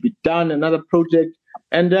to be done, another project.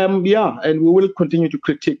 And and we will continue to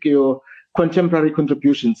critique your contemporary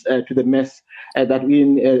contributions to the mess that we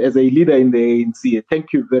in as a leader in the ANC.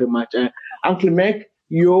 Thank you very much. Uncle Mac,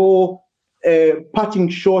 your parting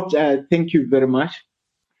short, thank you very much.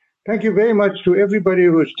 Thank you very much to everybody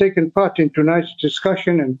who has taken part in tonight's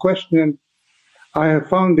discussion and questioning. I have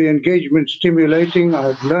found the engagement stimulating.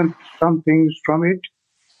 I have learned some things from it.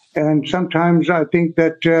 And sometimes I think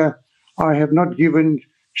that I have not given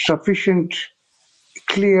sufficient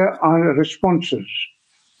clear responses.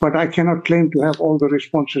 But I cannot claim to have all the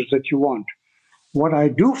responses that you want. What I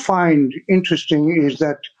do find interesting is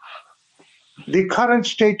that the current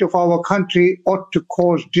state of our country ought to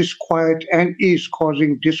cause disquiet and is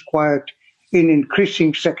causing disquiet in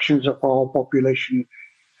increasing sections of our population.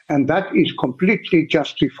 and that is completely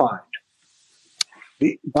justified.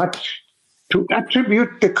 But to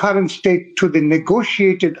attribute the current state to the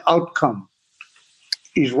negotiated outcome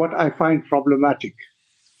is what I find problematic.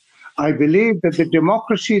 I believe that the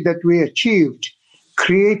democracy that we achieved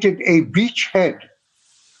created a beachhead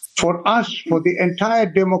for us, for the entire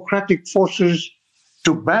democratic forces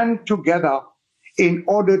to band together in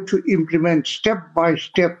order to implement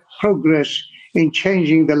step-by-step progress in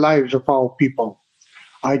changing the lives of our people.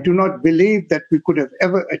 I do not believe that we could have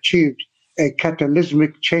ever achieved a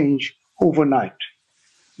cataclysmic change overnight.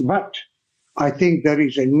 But I think there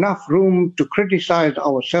is enough room to criticize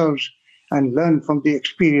ourselves and learn from the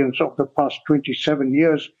experience of the past 27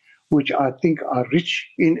 years, which I think are rich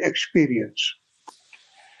in experience.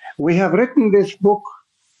 We have written this book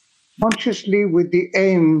consciously with the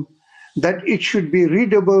aim that it should be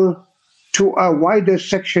readable to a wider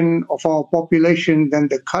section of our population than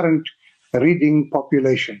the current reading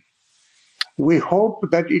population. We hope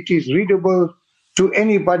that it is readable to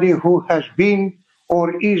anybody who has been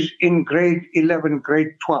or is in grade 11,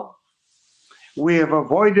 grade 12. We have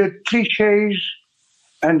avoided cliches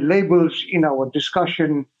and labels in our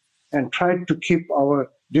discussion and tried to keep our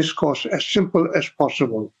discourse as simple as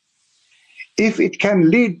possible. If it can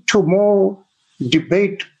lead to more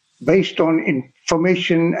debate based on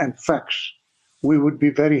information and facts, we would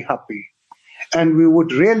be very happy. And we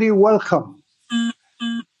would really welcome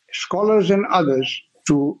scholars and others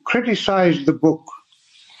to criticize the book,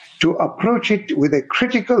 to approach it with a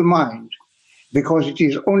critical mind, because it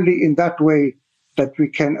is only in that way that we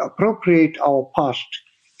can appropriate our past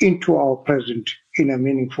into our present in a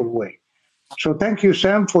meaningful way. So thank you,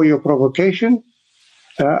 Sam, for your provocation.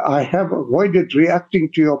 I have avoided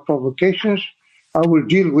reacting to your provocations. I will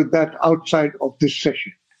deal with that outside of this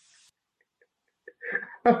session.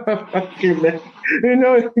 You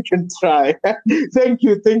know, you can try. Thank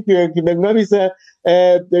you, Maybe, sir,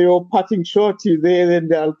 your parting short to there,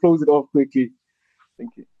 then I'll close it off quickly.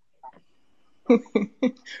 Thank you.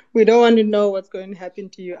 We don't want to know what's going to happen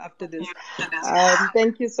to you after this.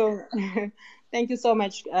 Thank you so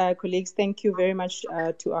much, colleagues. Thank you very much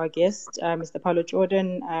to our guest, Mr. Pallo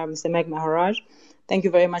Jordan, Mr. Maharaj. Thank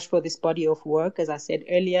you very much for this body of work. As I said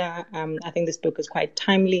earlier, I think this book is quite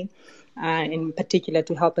timely, in particular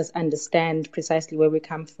to help us understand precisely where we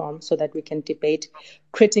come from so that we can debate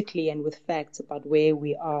critically and with facts about where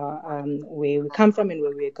we are, where we come from and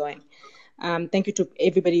where we're going. Thank you to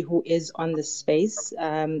everybody who is on this space.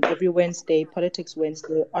 Every Wednesday, Politics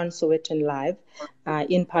Wednesday on SowetanLive,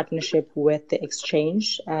 in partnership with The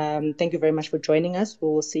Exchange. Thank you very much for joining us. We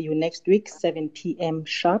will see you next week, 7 p.m.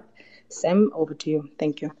 sharp. Sam, over to you.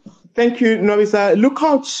 Thank you. Thank you, Novisa. Look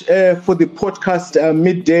out for the podcast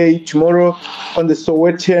midday tomorrow on the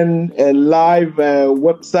SowetanLive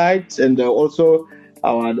website and also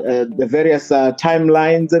our the various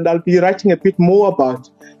timelines. And I'll be writing a bit more about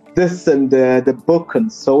this and the book and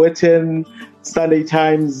Sowetan, Sunday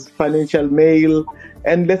Times, Financial Mail.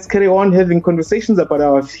 And let's carry on having conversations about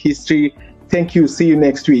our history. Thank you. See you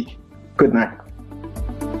next week. Good night.